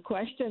 The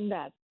question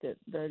that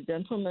the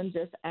gentleman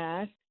just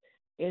asked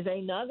is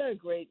another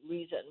great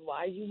reason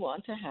why you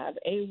want to have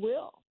a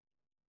will.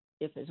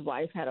 If his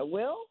wife had a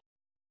will,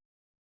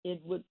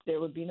 there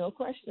would be no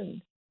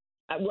question.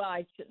 Well,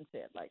 I shouldn't say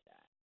it like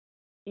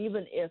that.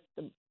 Even if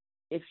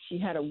she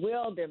had a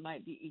will, there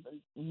might be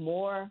even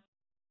more,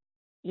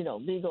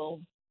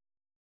 legal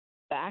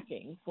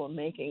backing for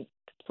making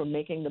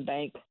the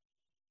bank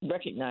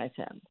recognize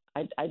him.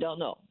 I don't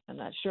know. I'm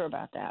not sure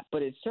about that,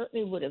 but it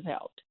certainly would have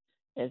helped.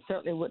 It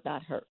certainly would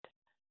not hurt.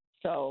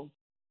 So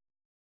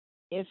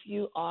if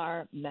you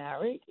are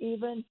married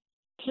even,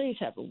 please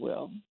have a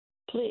will.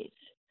 Please.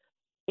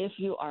 If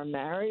you are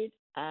married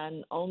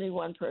and only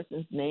one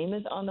person's name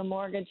is on the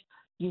mortgage,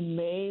 you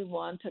may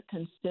want to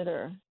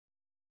consider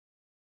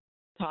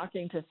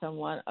talking to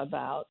someone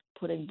about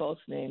putting both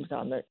names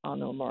on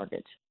the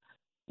mortgage.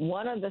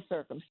 One of the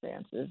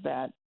circumstances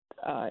that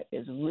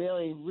is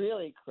really,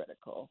 really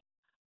critical,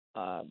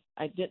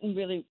 I didn't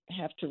really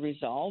have to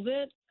resolve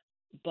it,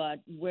 but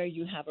where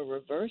you have a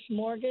reverse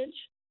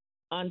mortgage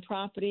on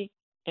property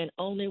and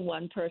only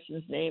one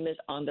person's name is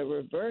on the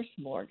reverse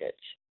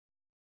mortgage,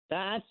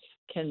 that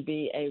can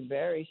be a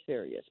very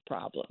serious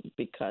problem,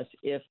 because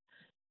if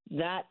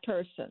that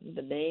person,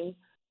 the name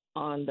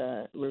on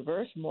the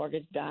reverse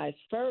mortgage, dies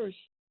first,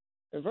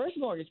 reverse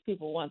mortgage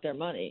people want their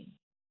money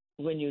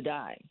when you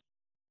die,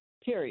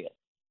 period.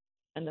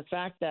 And the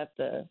fact that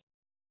the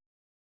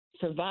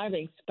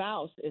surviving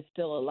spouse is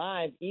still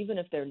alive, even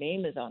if their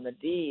name is on the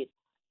deed,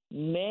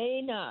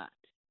 may not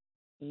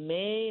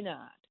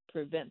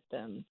prevent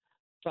them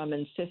from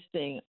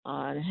insisting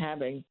on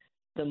having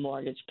the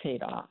mortgage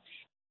paid off.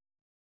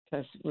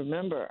 Because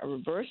remember, a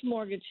reverse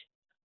mortgage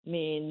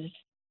means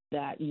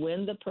that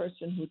when the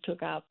person who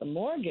took out the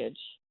mortgage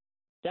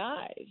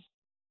dies,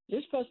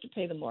 you're supposed to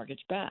pay the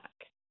mortgage back.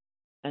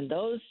 And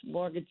those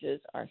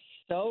mortgages are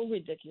so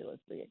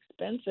ridiculously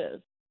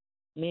expensive,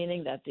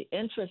 meaning that the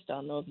interest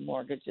on those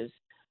mortgages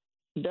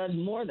does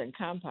more than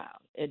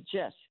compound. It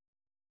just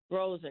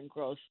grows and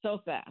grows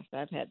so fast.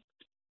 I've had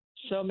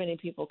so many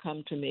people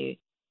come to me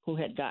who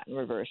had gotten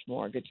reverse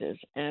mortgages,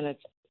 and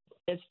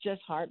it's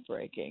just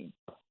heartbreaking.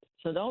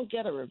 So don't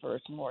get a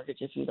reverse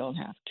mortgage if you don't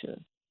have to.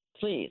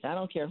 Please, I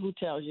don't care who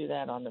tells you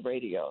that on the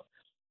radio.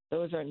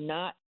 Those are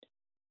not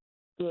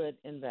good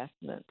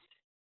investments.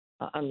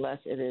 unless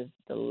it is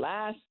the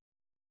last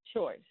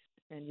choice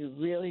and you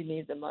really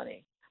need the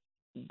money.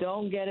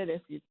 Don't get it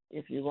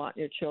if you want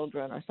your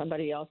children or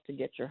somebody else to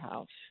get your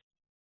house.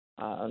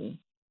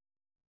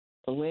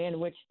 The way in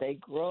which they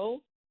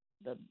grow,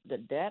 the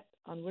debt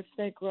on which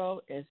they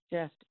grow is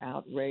just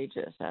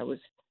outrageous. I was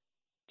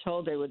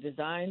told they were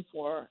designed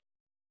for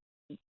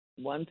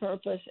one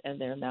purpose and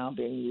they're now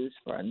being used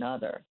for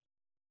another.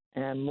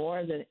 And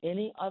more than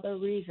any other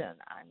reason,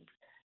 I'm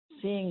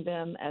seeing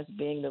them as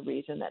being the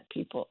reason that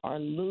people are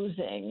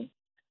losing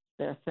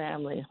their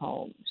family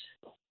homes.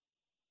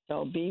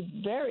 So be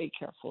very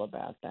careful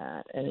about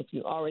that. And if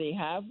you already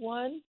have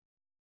one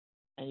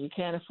and you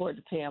can't afford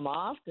to pay them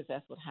off, because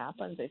that's what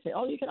happens, they say,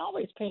 oh, you can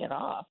always pay it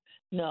off.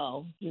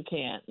 No, you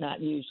can't, not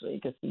usually,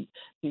 because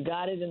you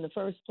got it in the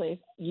first place.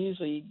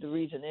 Usually the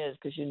reason is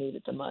because you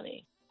needed the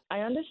money. I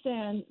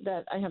understand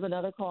that I have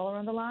another caller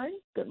on the line.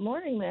 Good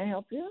morning. May I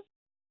help you?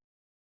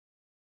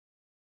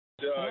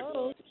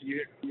 Hello? Can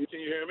you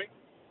hear me?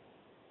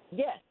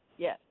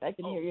 Yes, I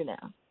can hear you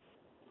now.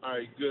 All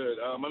right, good.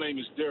 My name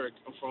is Derek.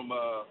 I'm from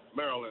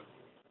Maryland.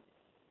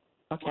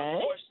 Okay.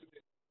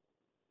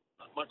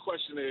 My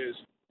question is,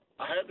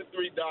 I have the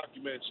 3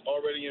 documents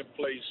already in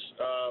place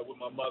with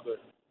my mother.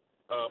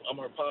 I'm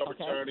her power of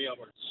attorney. I'm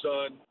her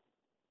son.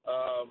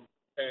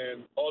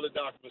 And all the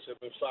documents have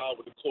been filed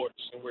with the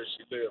courts and where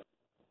she lives.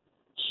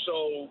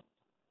 So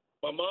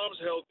my mom's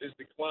health is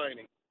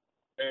declining,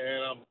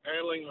 and I'm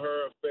handling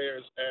her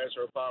affairs as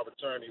her power of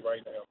attorney right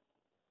now.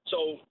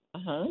 So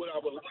what I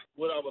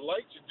would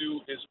like to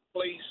do is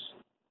place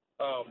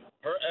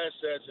her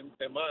assets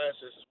and my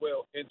assets as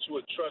well into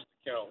a trust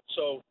account.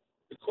 So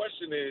the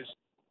question is,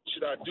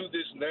 should I do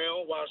this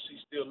now while she's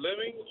still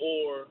living,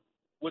 or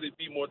would it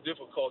be more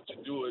difficult to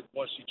do it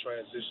once she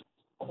transitions?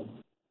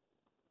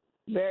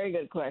 Very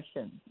good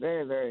question.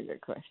 Very, very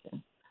good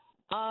question.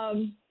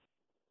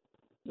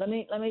 Let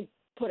me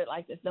put it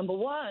like this. Number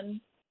one,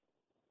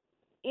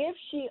 if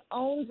she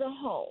owns a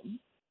home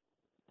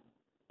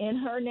in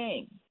her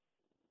name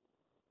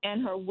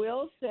and her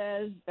will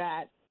says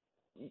that,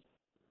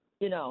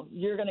 you know,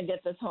 you're going to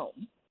get this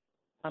home,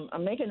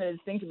 I'm making a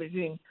distinction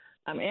between,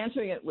 I'm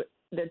answering it with,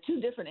 there are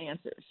 2 different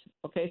answers,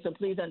 okay? So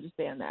please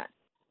understand that.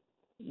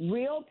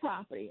 Real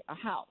property, a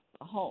house,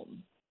 a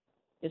home,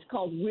 is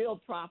called real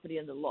property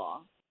in the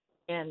law,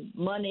 and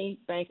money,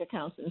 bank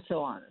accounts, and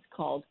so on is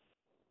called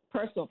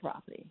personal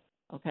property,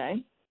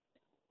 okay?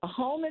 A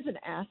home is an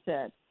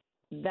asset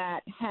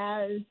that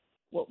has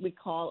what we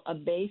call a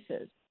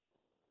basis.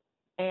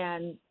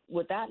 And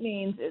what that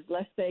means is,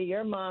 let's say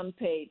your mom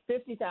paid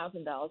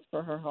 $50,000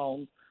 for her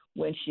home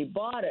when she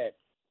bought it,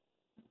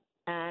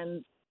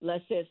 and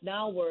let's say it's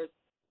now worth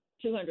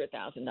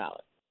 $200,000,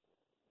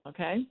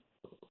 okay?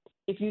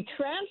 If you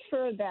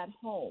transfer that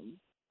home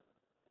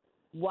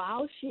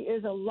while she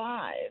is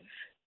alive,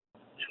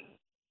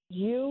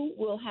 you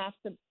will have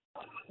to,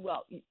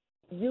 well,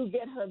 you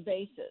get her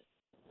basis.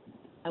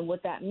 And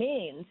what that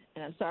means,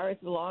 and I'm sorry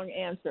it's a long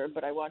answer,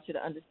 but I want you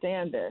to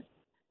understand this,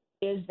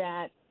 is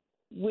that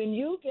when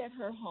you get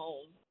her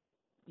home,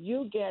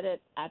 you get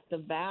it at the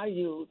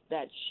value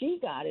that she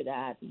got it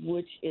at,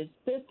 which is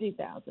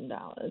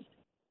 $50,000.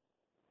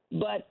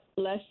 But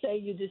let's say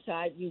you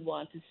decide you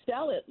want to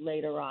sell it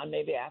later on,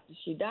 maybe after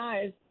she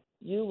dies,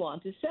 you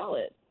want to sell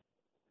it.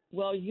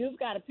 Well, you've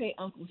got to pay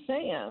Uncle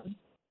Sam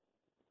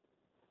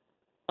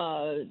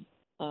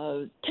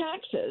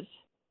taxes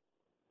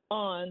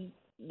on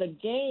the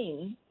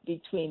gain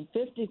between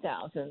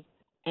 $50,000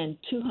 and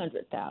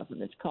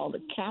 $200,000. It's called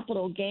a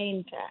capital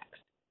gain tax,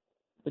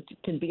 which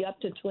can be up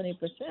to 20%.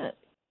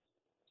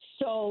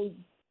 So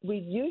we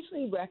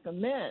usually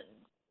recommend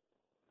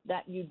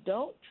that you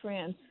don't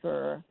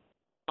transfer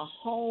a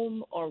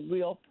home or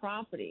real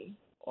property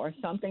or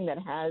something that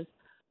has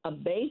a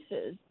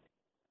basis,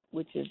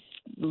 which is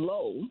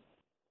low,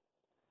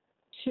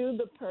 to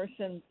the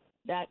person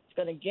that's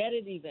going to get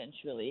it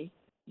eventually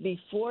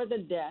before the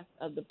death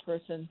of the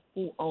person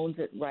who owns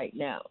it right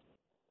now.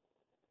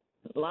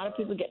 A lot of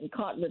people getting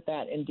caught with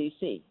that in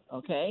D.C.,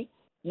 okay?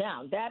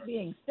 Now, that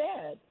being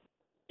said,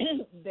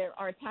 there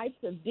are types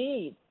of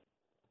deeds.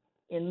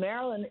 In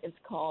Maryland, it's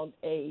called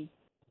a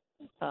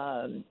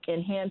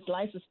enhanced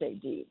life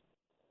estate deed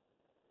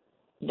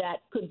that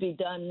could be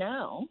done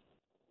now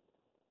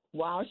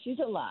while she's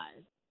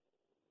alive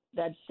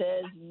that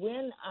says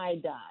when I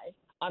die,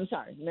 I'm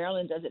sorry,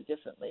 Maryland does it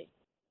differently.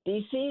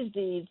 D.C.'s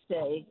deeds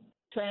say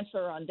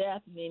transfer on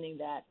death, meaning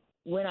that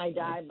when I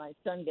die, my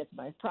son gets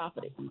my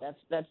property.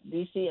 That's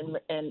D.C.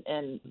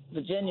 and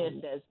Virginia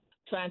says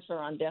transfer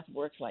on death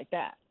works like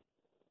that.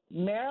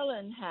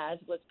 Maryland has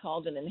what's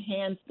called an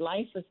enhanced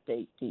life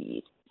estate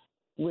deed,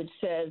 which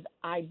says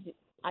I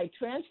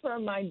transfer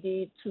my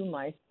deed to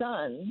my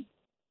son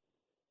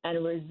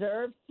and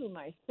reserve to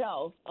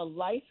myself a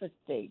life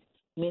estate,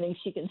 meaning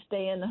she can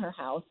stay in her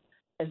house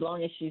as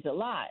long as she's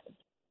alive.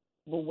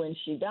 But when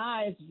she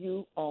dies,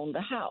 you own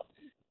the house.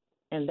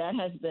 And that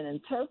has been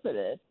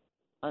interpreted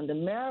under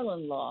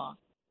Maryland law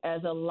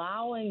as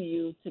allowing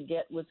you to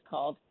get what's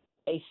called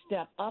a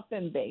step up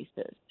in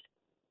basis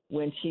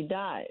when she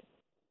dies.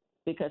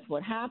 Because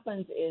what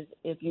happens is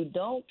if you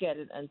don't get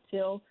it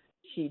until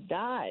she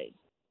dies,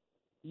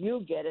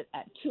 you get it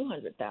at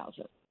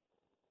 $200,000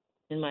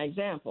 in my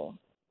example.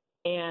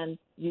 And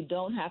you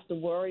don't have to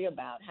worry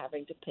about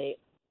having to pay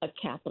a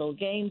capital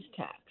gains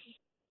tax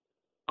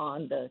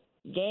on the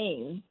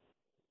gain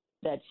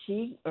that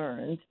she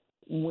earned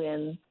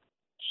when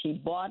she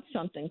bought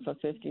something for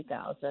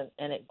 $50,000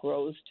 and it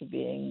grows to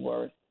being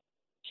worth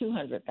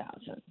 $200,000.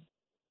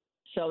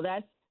 So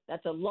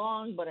that's a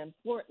long but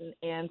important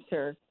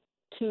answer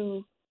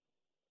to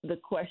the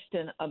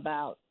question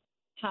about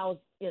how,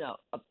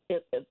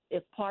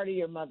 if part of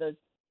your mother's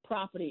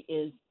property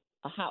is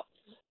a house,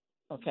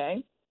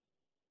 okay,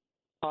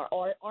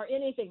 or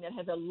anything that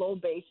has a low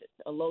basis,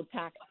 a low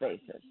tax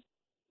basis.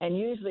 And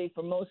usually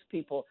for most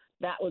people,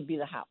 that would be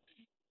the house.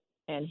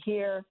 And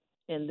here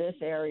in this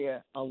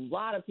area, a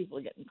lot of people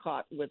are getting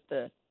caught with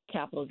the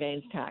capital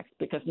gains tax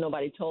because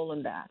nobody told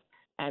them that.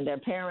 And their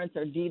parents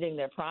are deeding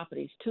their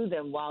properties to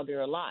them while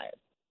they're alive,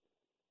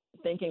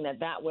 thinking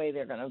that way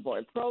they're going to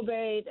avoid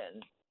probate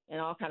and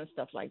all kind of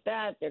stuff like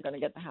that. They're going to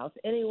get the house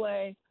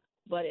anyway.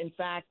 But in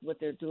fact, what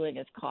they're doing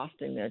is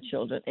costing their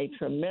children a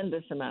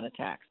tremendous amount of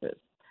taxes.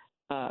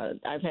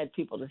 I've had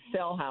people to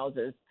sell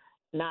houses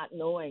not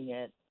knowing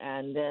it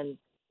and then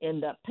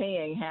end up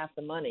paying half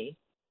the money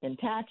in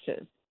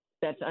taxes.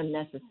 That's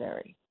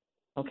unnecessary.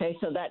 Okay,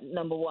 so that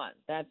number one.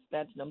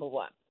 That's number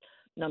one.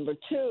 Number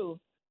two,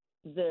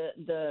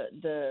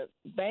 the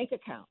bank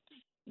account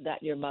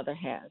that your mother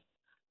has.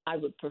 I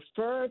would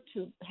prefer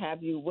to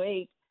have you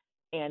wait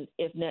and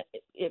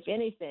if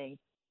anything,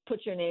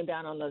 put your name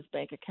down on those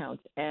bank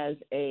accounts as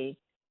a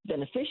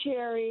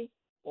beneficiary,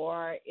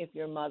 or if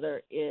your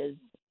mother is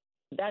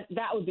that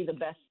would be the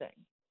best thing.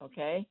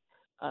 Okay,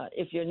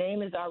 if your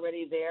name is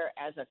already there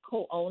as a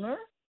co-owner,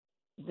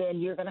 then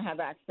you're going to have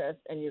access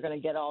and you're going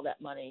to get all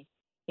that money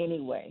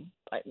anyway.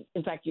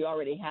 In fact, you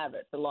already have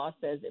it. The law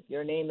says if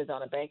your name is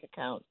on a bank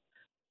account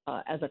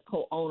as a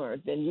co-owner,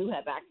 then you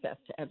have access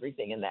to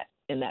everything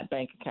in that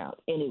bank account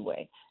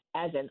anyway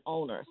as an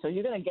owner. So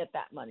you're going to get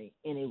that money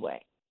anyway.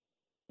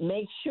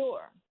 Make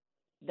sure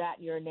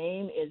that your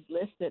name is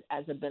listed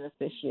as a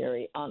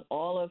beneficiary on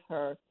all of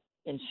her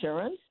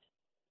insurance,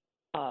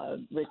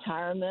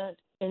 retirement,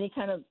 any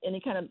kind of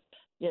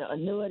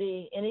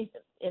annuity,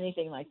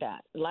 anything like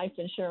that, life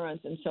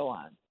insurance, and so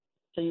on.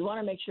 So you want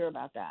to make sure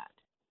about that,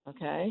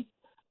 okay?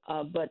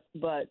 But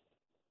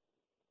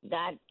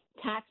that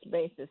tax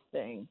basis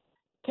thing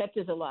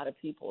catches a lot of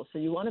people, so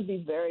you want to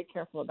be very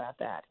careful about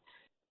that.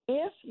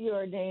 If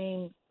your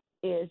name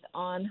is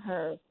on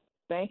her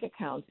bank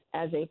account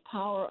as a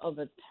power of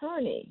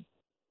attorney,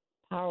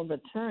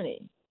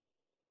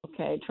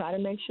 okay, try to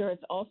make sure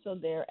it's also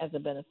there as a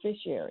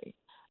beneficiary.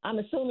 I'm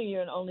assuming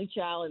you're an only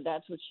child and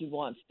that's what she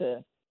wants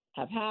to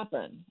have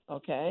happen,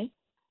 okay?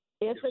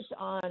 If it's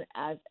on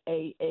as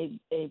a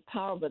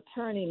power of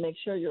attorney, make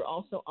sure you're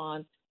also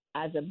on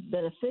as a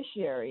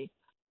beneficiary.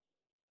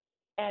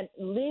 And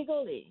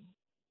legally,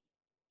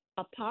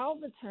 a power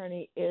of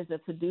attorney is a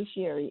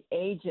fiduciary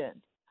agent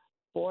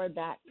for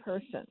that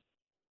person,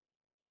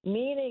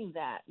 meaning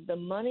that the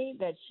money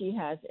that she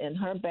has in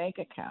her bank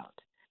account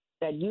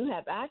that you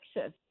have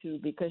access to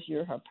because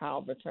you're her power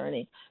of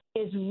attorney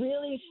is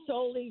really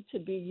solely to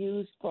be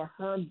used for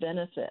her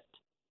benefit,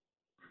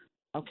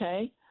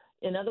 okay?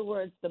 In other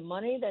words, the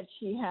money that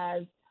she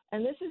has,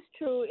 and this is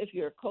true if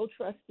you're a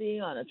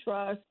co-trustee on a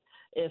trust,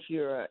 if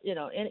you're,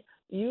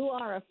 you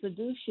are a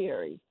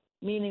fiduciary,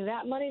 meaning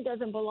that money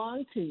doesn't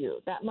belong to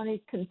you. That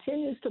money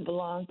continues to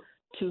belong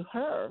to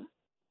her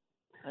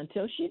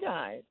until she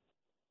dies,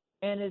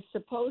 and is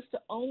supposed to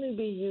only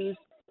be used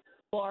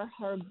for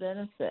her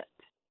benefit.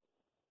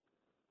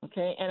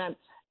 Okay, and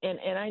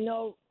I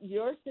know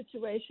your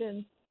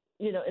situation,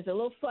 is a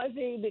little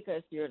fuzzy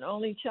because you're an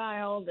only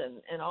child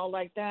and all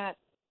like that.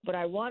 But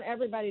I want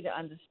everybody to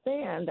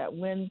understand that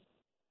when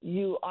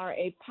you are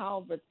a power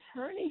of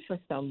attorney for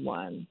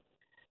someone,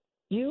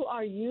 you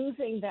are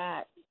using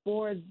that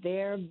for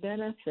their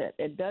benefit.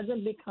 It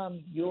doesn't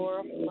become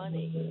your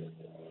money.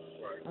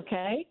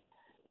 Okay?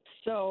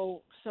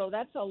 So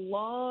that's a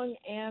long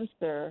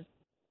answer.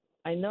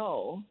 I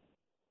know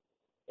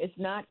it's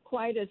not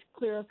quite as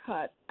clear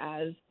cut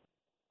as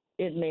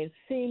it may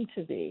seem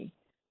to be,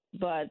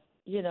 but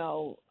we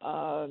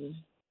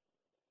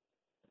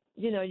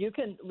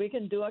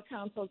can do a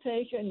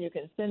consultation. You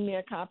can send me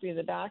a copy of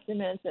the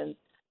documents,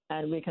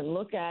 and we can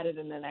look at it,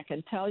 and then I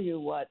can tell you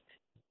what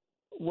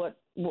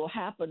will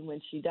happen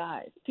when she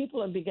dies.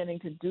 People are beginning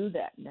to do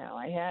that now.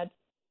 I had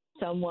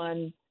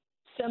someone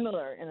in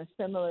a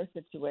similar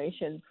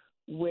situation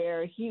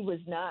where he was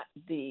not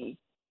the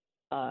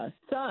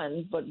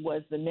son, but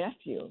was the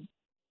nephew,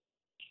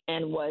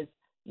 and was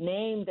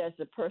named as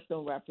the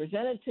personal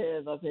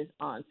representative of his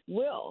aunt's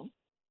will.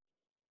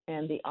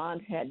 And the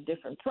aunt had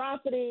different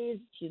properties.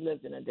 She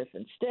lived in a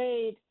different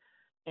state,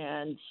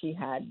 and she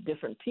had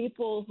different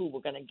people who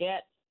were going to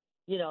get,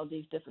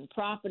 these different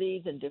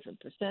properties and different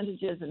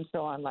percentages and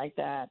so on like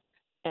that.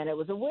 And it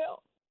was a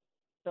will.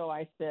 So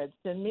I said,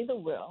 send me the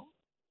will.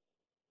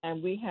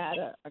 And we had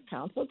a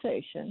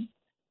consultation,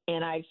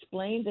 And I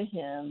explained to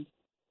him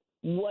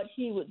what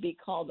he would be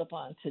called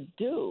upon to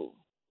do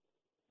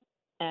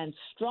and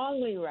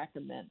strongly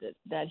recommended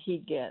that he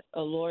get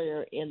a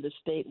lawyer in the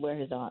state where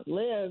his aunt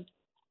lived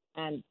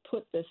and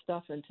put this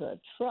stuff into a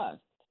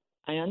trust.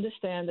 I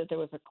understand that there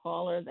was a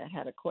caller that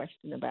had a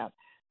question about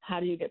how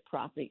do you get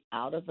property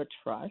out of a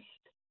trust?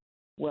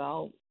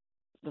 Well,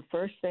 the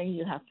first thing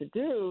you have to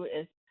do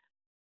is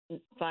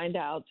find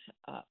out.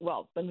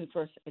 Let me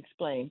first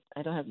explain.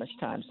 I don't have much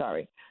time.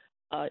 Sorry.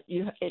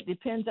 It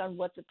depends on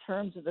what the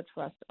terms of the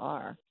trust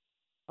are.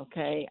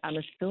 Okay, I'm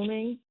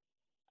assuming,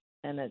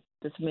 and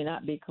this may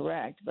not be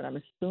correct, but I'm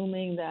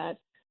assuming that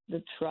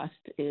the trust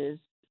is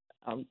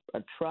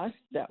a trust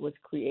that was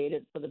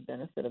created for the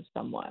benefit of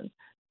someone,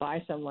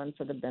 by someone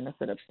for the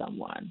benefit of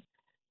someone.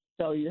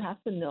 So you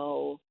have to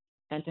know,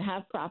 and to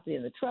have property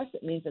in the trust,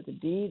 it means that the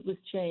deed was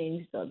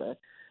changed or the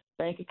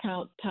bank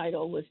account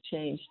title was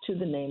changed to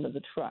the name of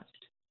the trust.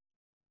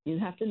 You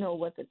have to know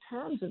what the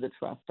terms of the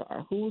trust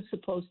are, who's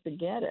supposed to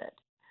get it.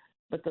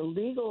 But the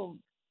legal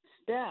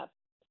step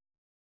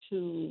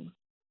to,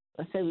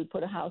 let's say we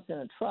put a house in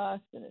a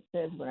trust and it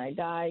says when I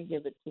die,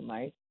 give it to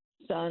my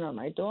son or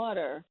my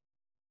daughter,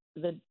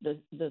 the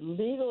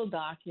legal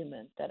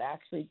document that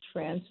actually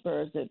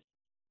transfers it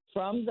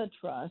from the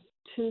trust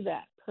to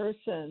that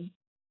person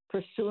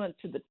pursuant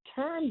to the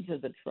terms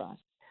of the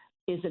trust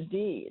is a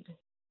deed.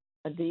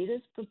 A deed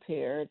is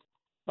prepared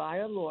by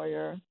a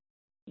lawyer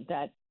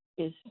that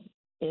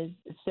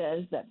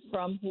says that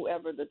from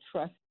whoever the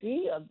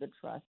trustee of the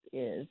trust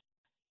is,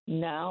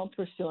 now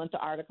pursuant to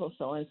Article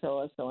so-and-so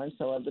or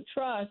so-and-so of the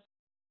trust,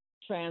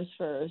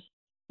 transfers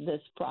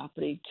this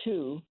property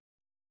to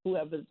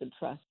whoever the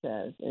trust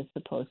says is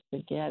supposed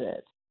to get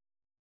it.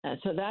 And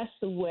so that's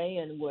the way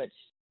in which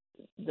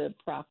the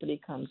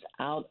property comes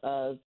out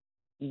of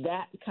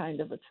that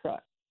kind of a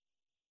trust.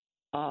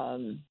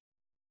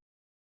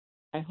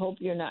 I hope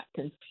you're not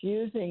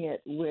confusing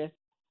it with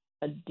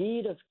a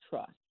deed of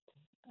trust.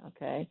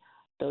 Okay,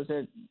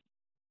 the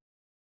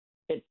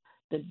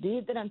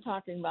deed that I'm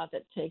talking about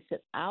that takes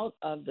it out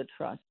of the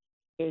trust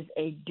is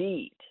a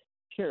deed,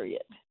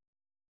 period.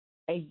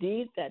 A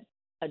deed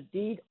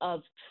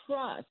of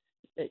trust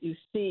that you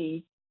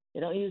see, they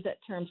don't use that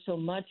term so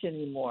much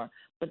anymore,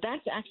 but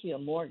that's actually a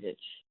mortgage.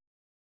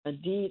 A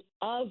deed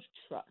of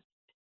trust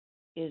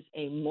is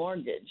a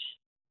mortgage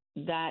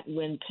that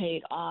when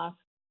paid off,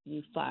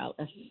 you file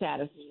a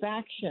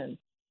satisfaction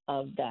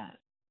of that.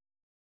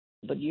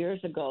 But years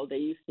ago, they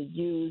used to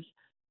use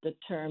the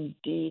term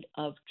deed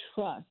of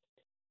trust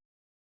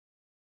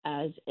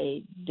as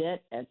a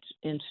debt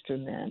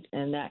instrument,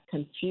 and that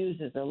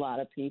confuses a lot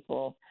of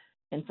people.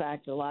 In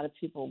fact, a lot of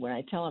people, when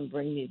I tell them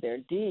bring me their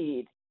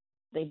deed,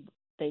 they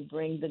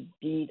bring the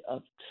deed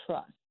of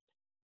trust.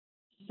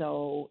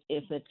 So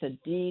if it's a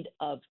deed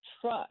of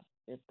trust,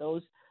 if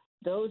those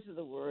are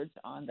the words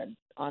on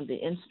the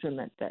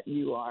instrument that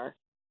you are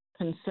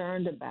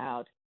concerned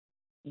about,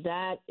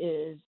 that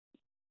is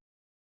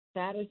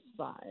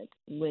satisfied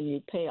when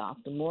you pay off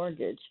the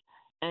mortgage,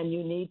 and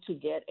you need to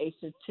get a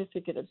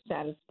certificate of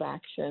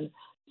satisfaction.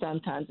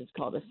 Sometimes it's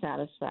called a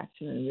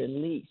satisfaction and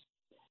release.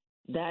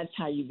 That's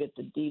how you get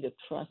the deed of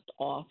trust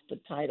off the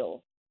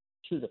title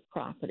to the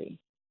property.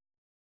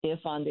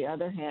 If, on the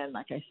other hand,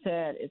 like I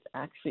said, it's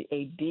actually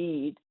a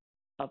deed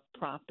of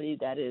property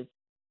that is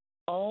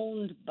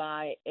owned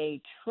by a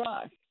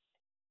trust,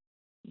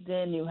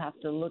 then you have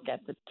to look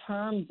at the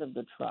terms of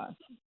the trust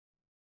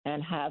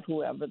and have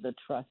whoever the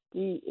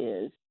trustee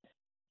is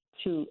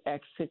to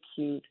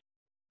execute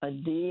a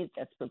deed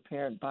that's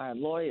prepared by a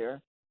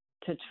lawyer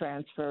to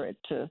transfer it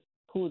to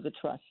who the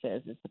trust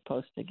says is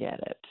supposed to get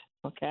it.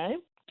 Okay?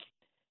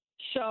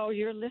 So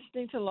you're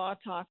listening to Law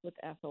Talk with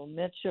Ethel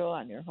Mitchell.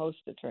 I'm your host,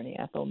 Attorney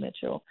Ethel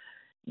Mitchell.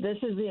 This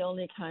is the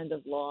only kind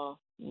of law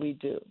we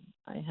do.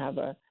 I have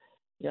a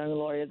young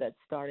lawyer that's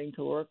starting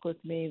to work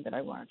with me that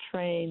I want to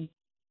train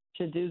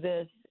to do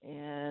this,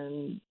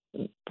 and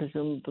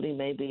presumably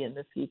maybe in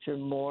the future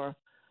more,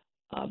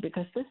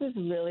 because this is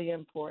really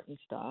important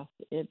stuff.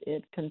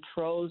 It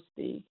controls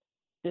the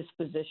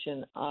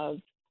disposition of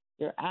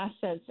your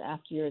assets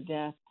after your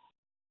death,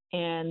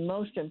 and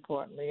most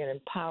importantly, it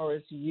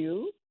empowers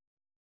you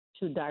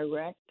to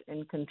direct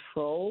and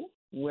control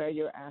where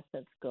your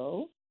assets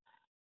go.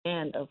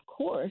 And of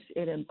course,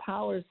 it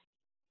empowers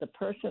the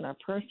person or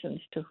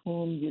persons to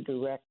whom you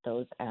direct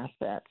those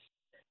assets.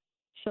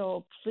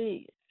 So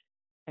please,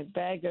 I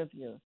beg of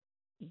you,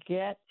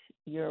 get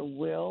your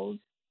wills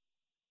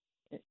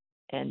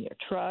and your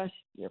trust,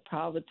 your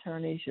power of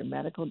attorneys, your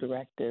medical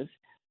directives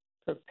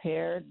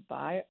prepared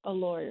by a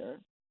lawyer.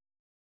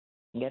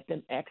 Get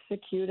them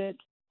executed.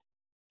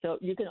 So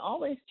you can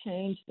always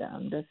change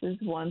them. This is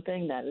one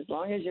thing that as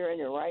long as you're in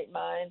your right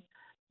mind,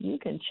 you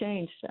can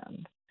change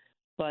them.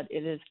 But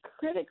it is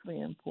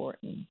critically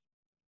important,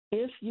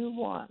 if you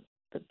want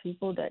the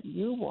people that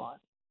you want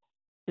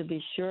to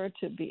be sure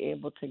to be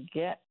able to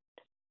get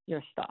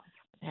your stuff,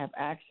 have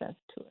access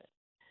to it.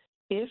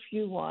 If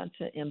you want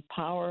to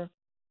empower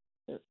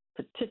the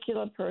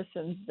particular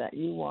persons that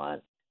you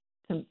want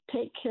to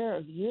take care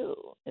of you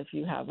if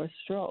you have a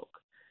stroke,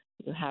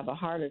 you have a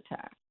heart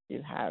attack,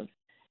 you have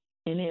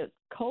any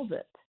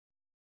COVID,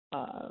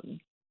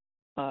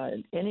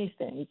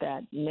 anything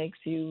that makes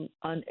you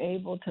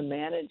unable to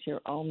manage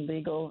your own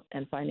legal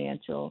and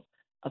financial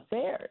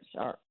affairs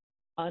or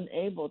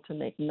unable to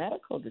make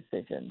medical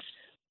decisions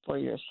for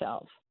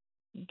yourself.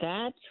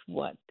 That's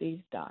what these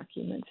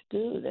documents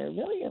do.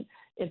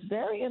 It's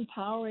very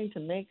empowering to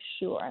make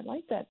sure. I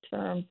like that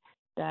term,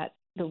 that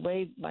the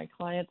way my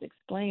clients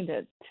explained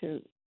it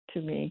to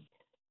me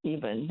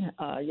even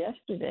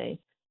yesterday.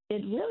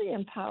 It really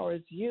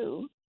empowers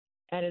you,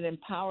 and it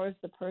empowers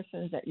the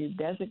persons that you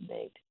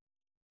designate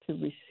to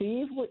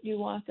receive what you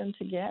want them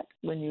to get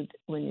when you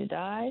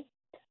die,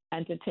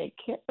 and to take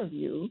care of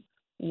you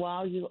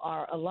while you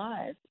are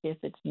alive if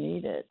it's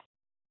needed.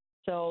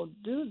 So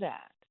do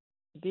that.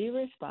 Be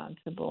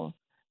responsible.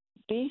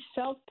 Be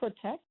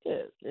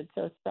self-protective. It's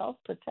a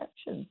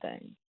self-protection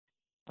thing,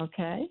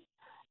 okay?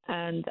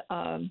 And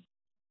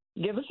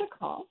give us a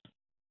call.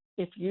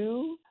 If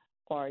you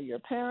or your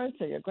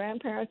parents or your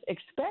grandparents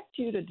expect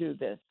you to do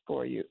this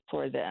for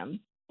them,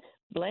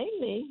 blame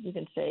me. You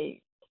can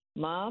say,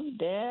 Mom,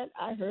 Dad,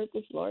 I heard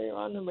this lawyer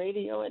on the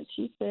radio and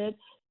she said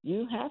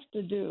you have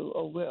to do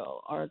a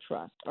will or a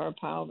trust or a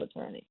power of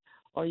attorney,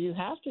 or you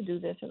have to do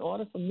this in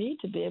order for me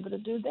to be able to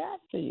do that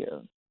for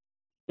you.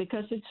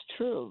 Because it's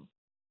true.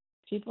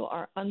 People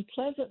are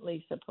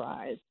unpleasantly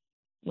surprised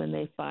when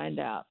they find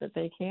out that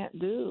they can't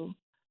do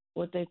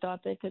what they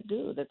thought they could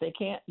do, that they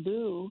can't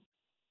do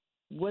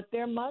what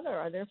their mother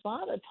or their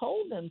father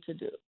told them to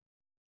do.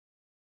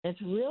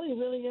 It's really,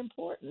 really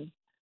important.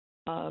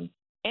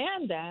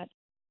 And that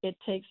it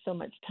takes so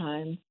much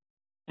time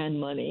and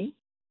money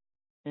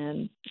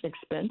and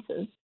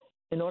expenses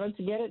in order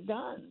to get it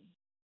done,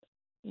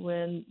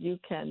 when you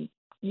can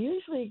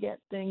usually get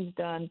things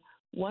done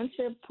once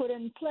they're put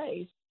in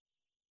place.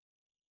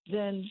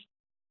 Then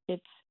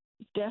it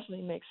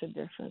definitely makes a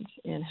difference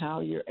in how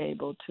you're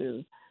able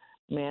to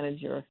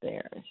manage your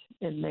affairs.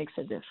 It makes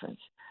a difference.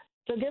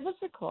 So give us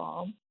a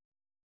call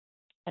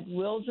at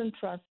Wills and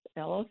Trust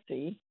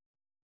LLC,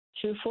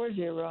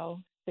 240-638-2828,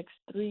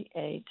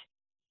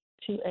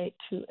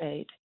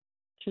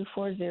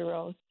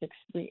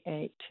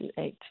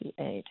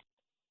 240-638-2828.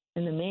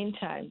 In the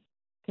meantime,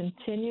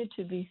 continue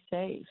to be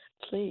safe,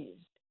 please.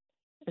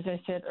 As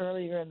I said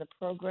earlier in the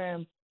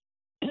program,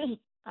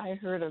 I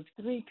heard of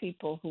 3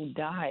 people who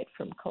died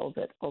from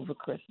COVID over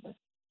Christmas.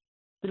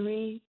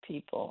 3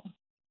 people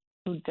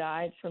who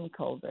died from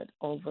COVID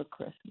over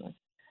Christmas.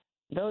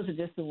 Those are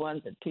just the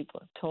ones that people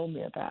have told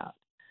me about.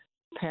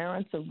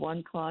 Parents of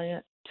one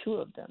client, 2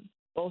 of them,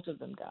 both of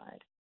them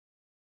died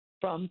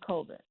from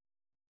COVID.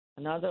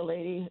 Another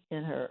lady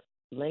in her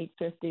late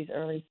 50s,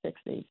 early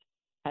 60s,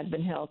 had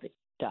been healthy,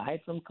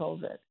 died from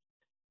COVID.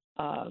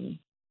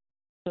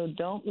 So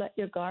don't let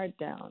your guard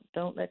down.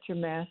 Don't let your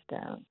mask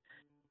down.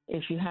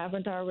 If you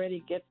haven't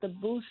already, get the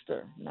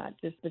booster, not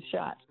just the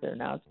shots. They're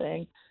now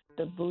saying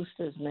the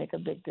boosters make a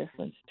big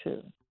difference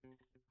too.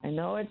 I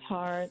know it's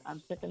hard.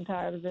 I'm sick and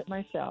tired of it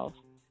myself,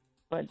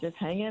 but just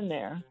hang in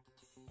there,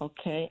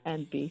 okay,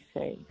 and be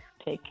safe.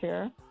 Take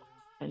care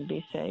and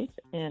be safe,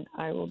 and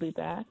I will be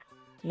back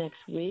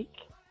next week.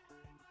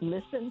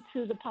 Listen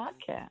to the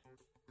podcast.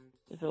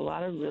 There's a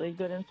lot of really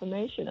good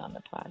information on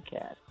the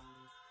podcast.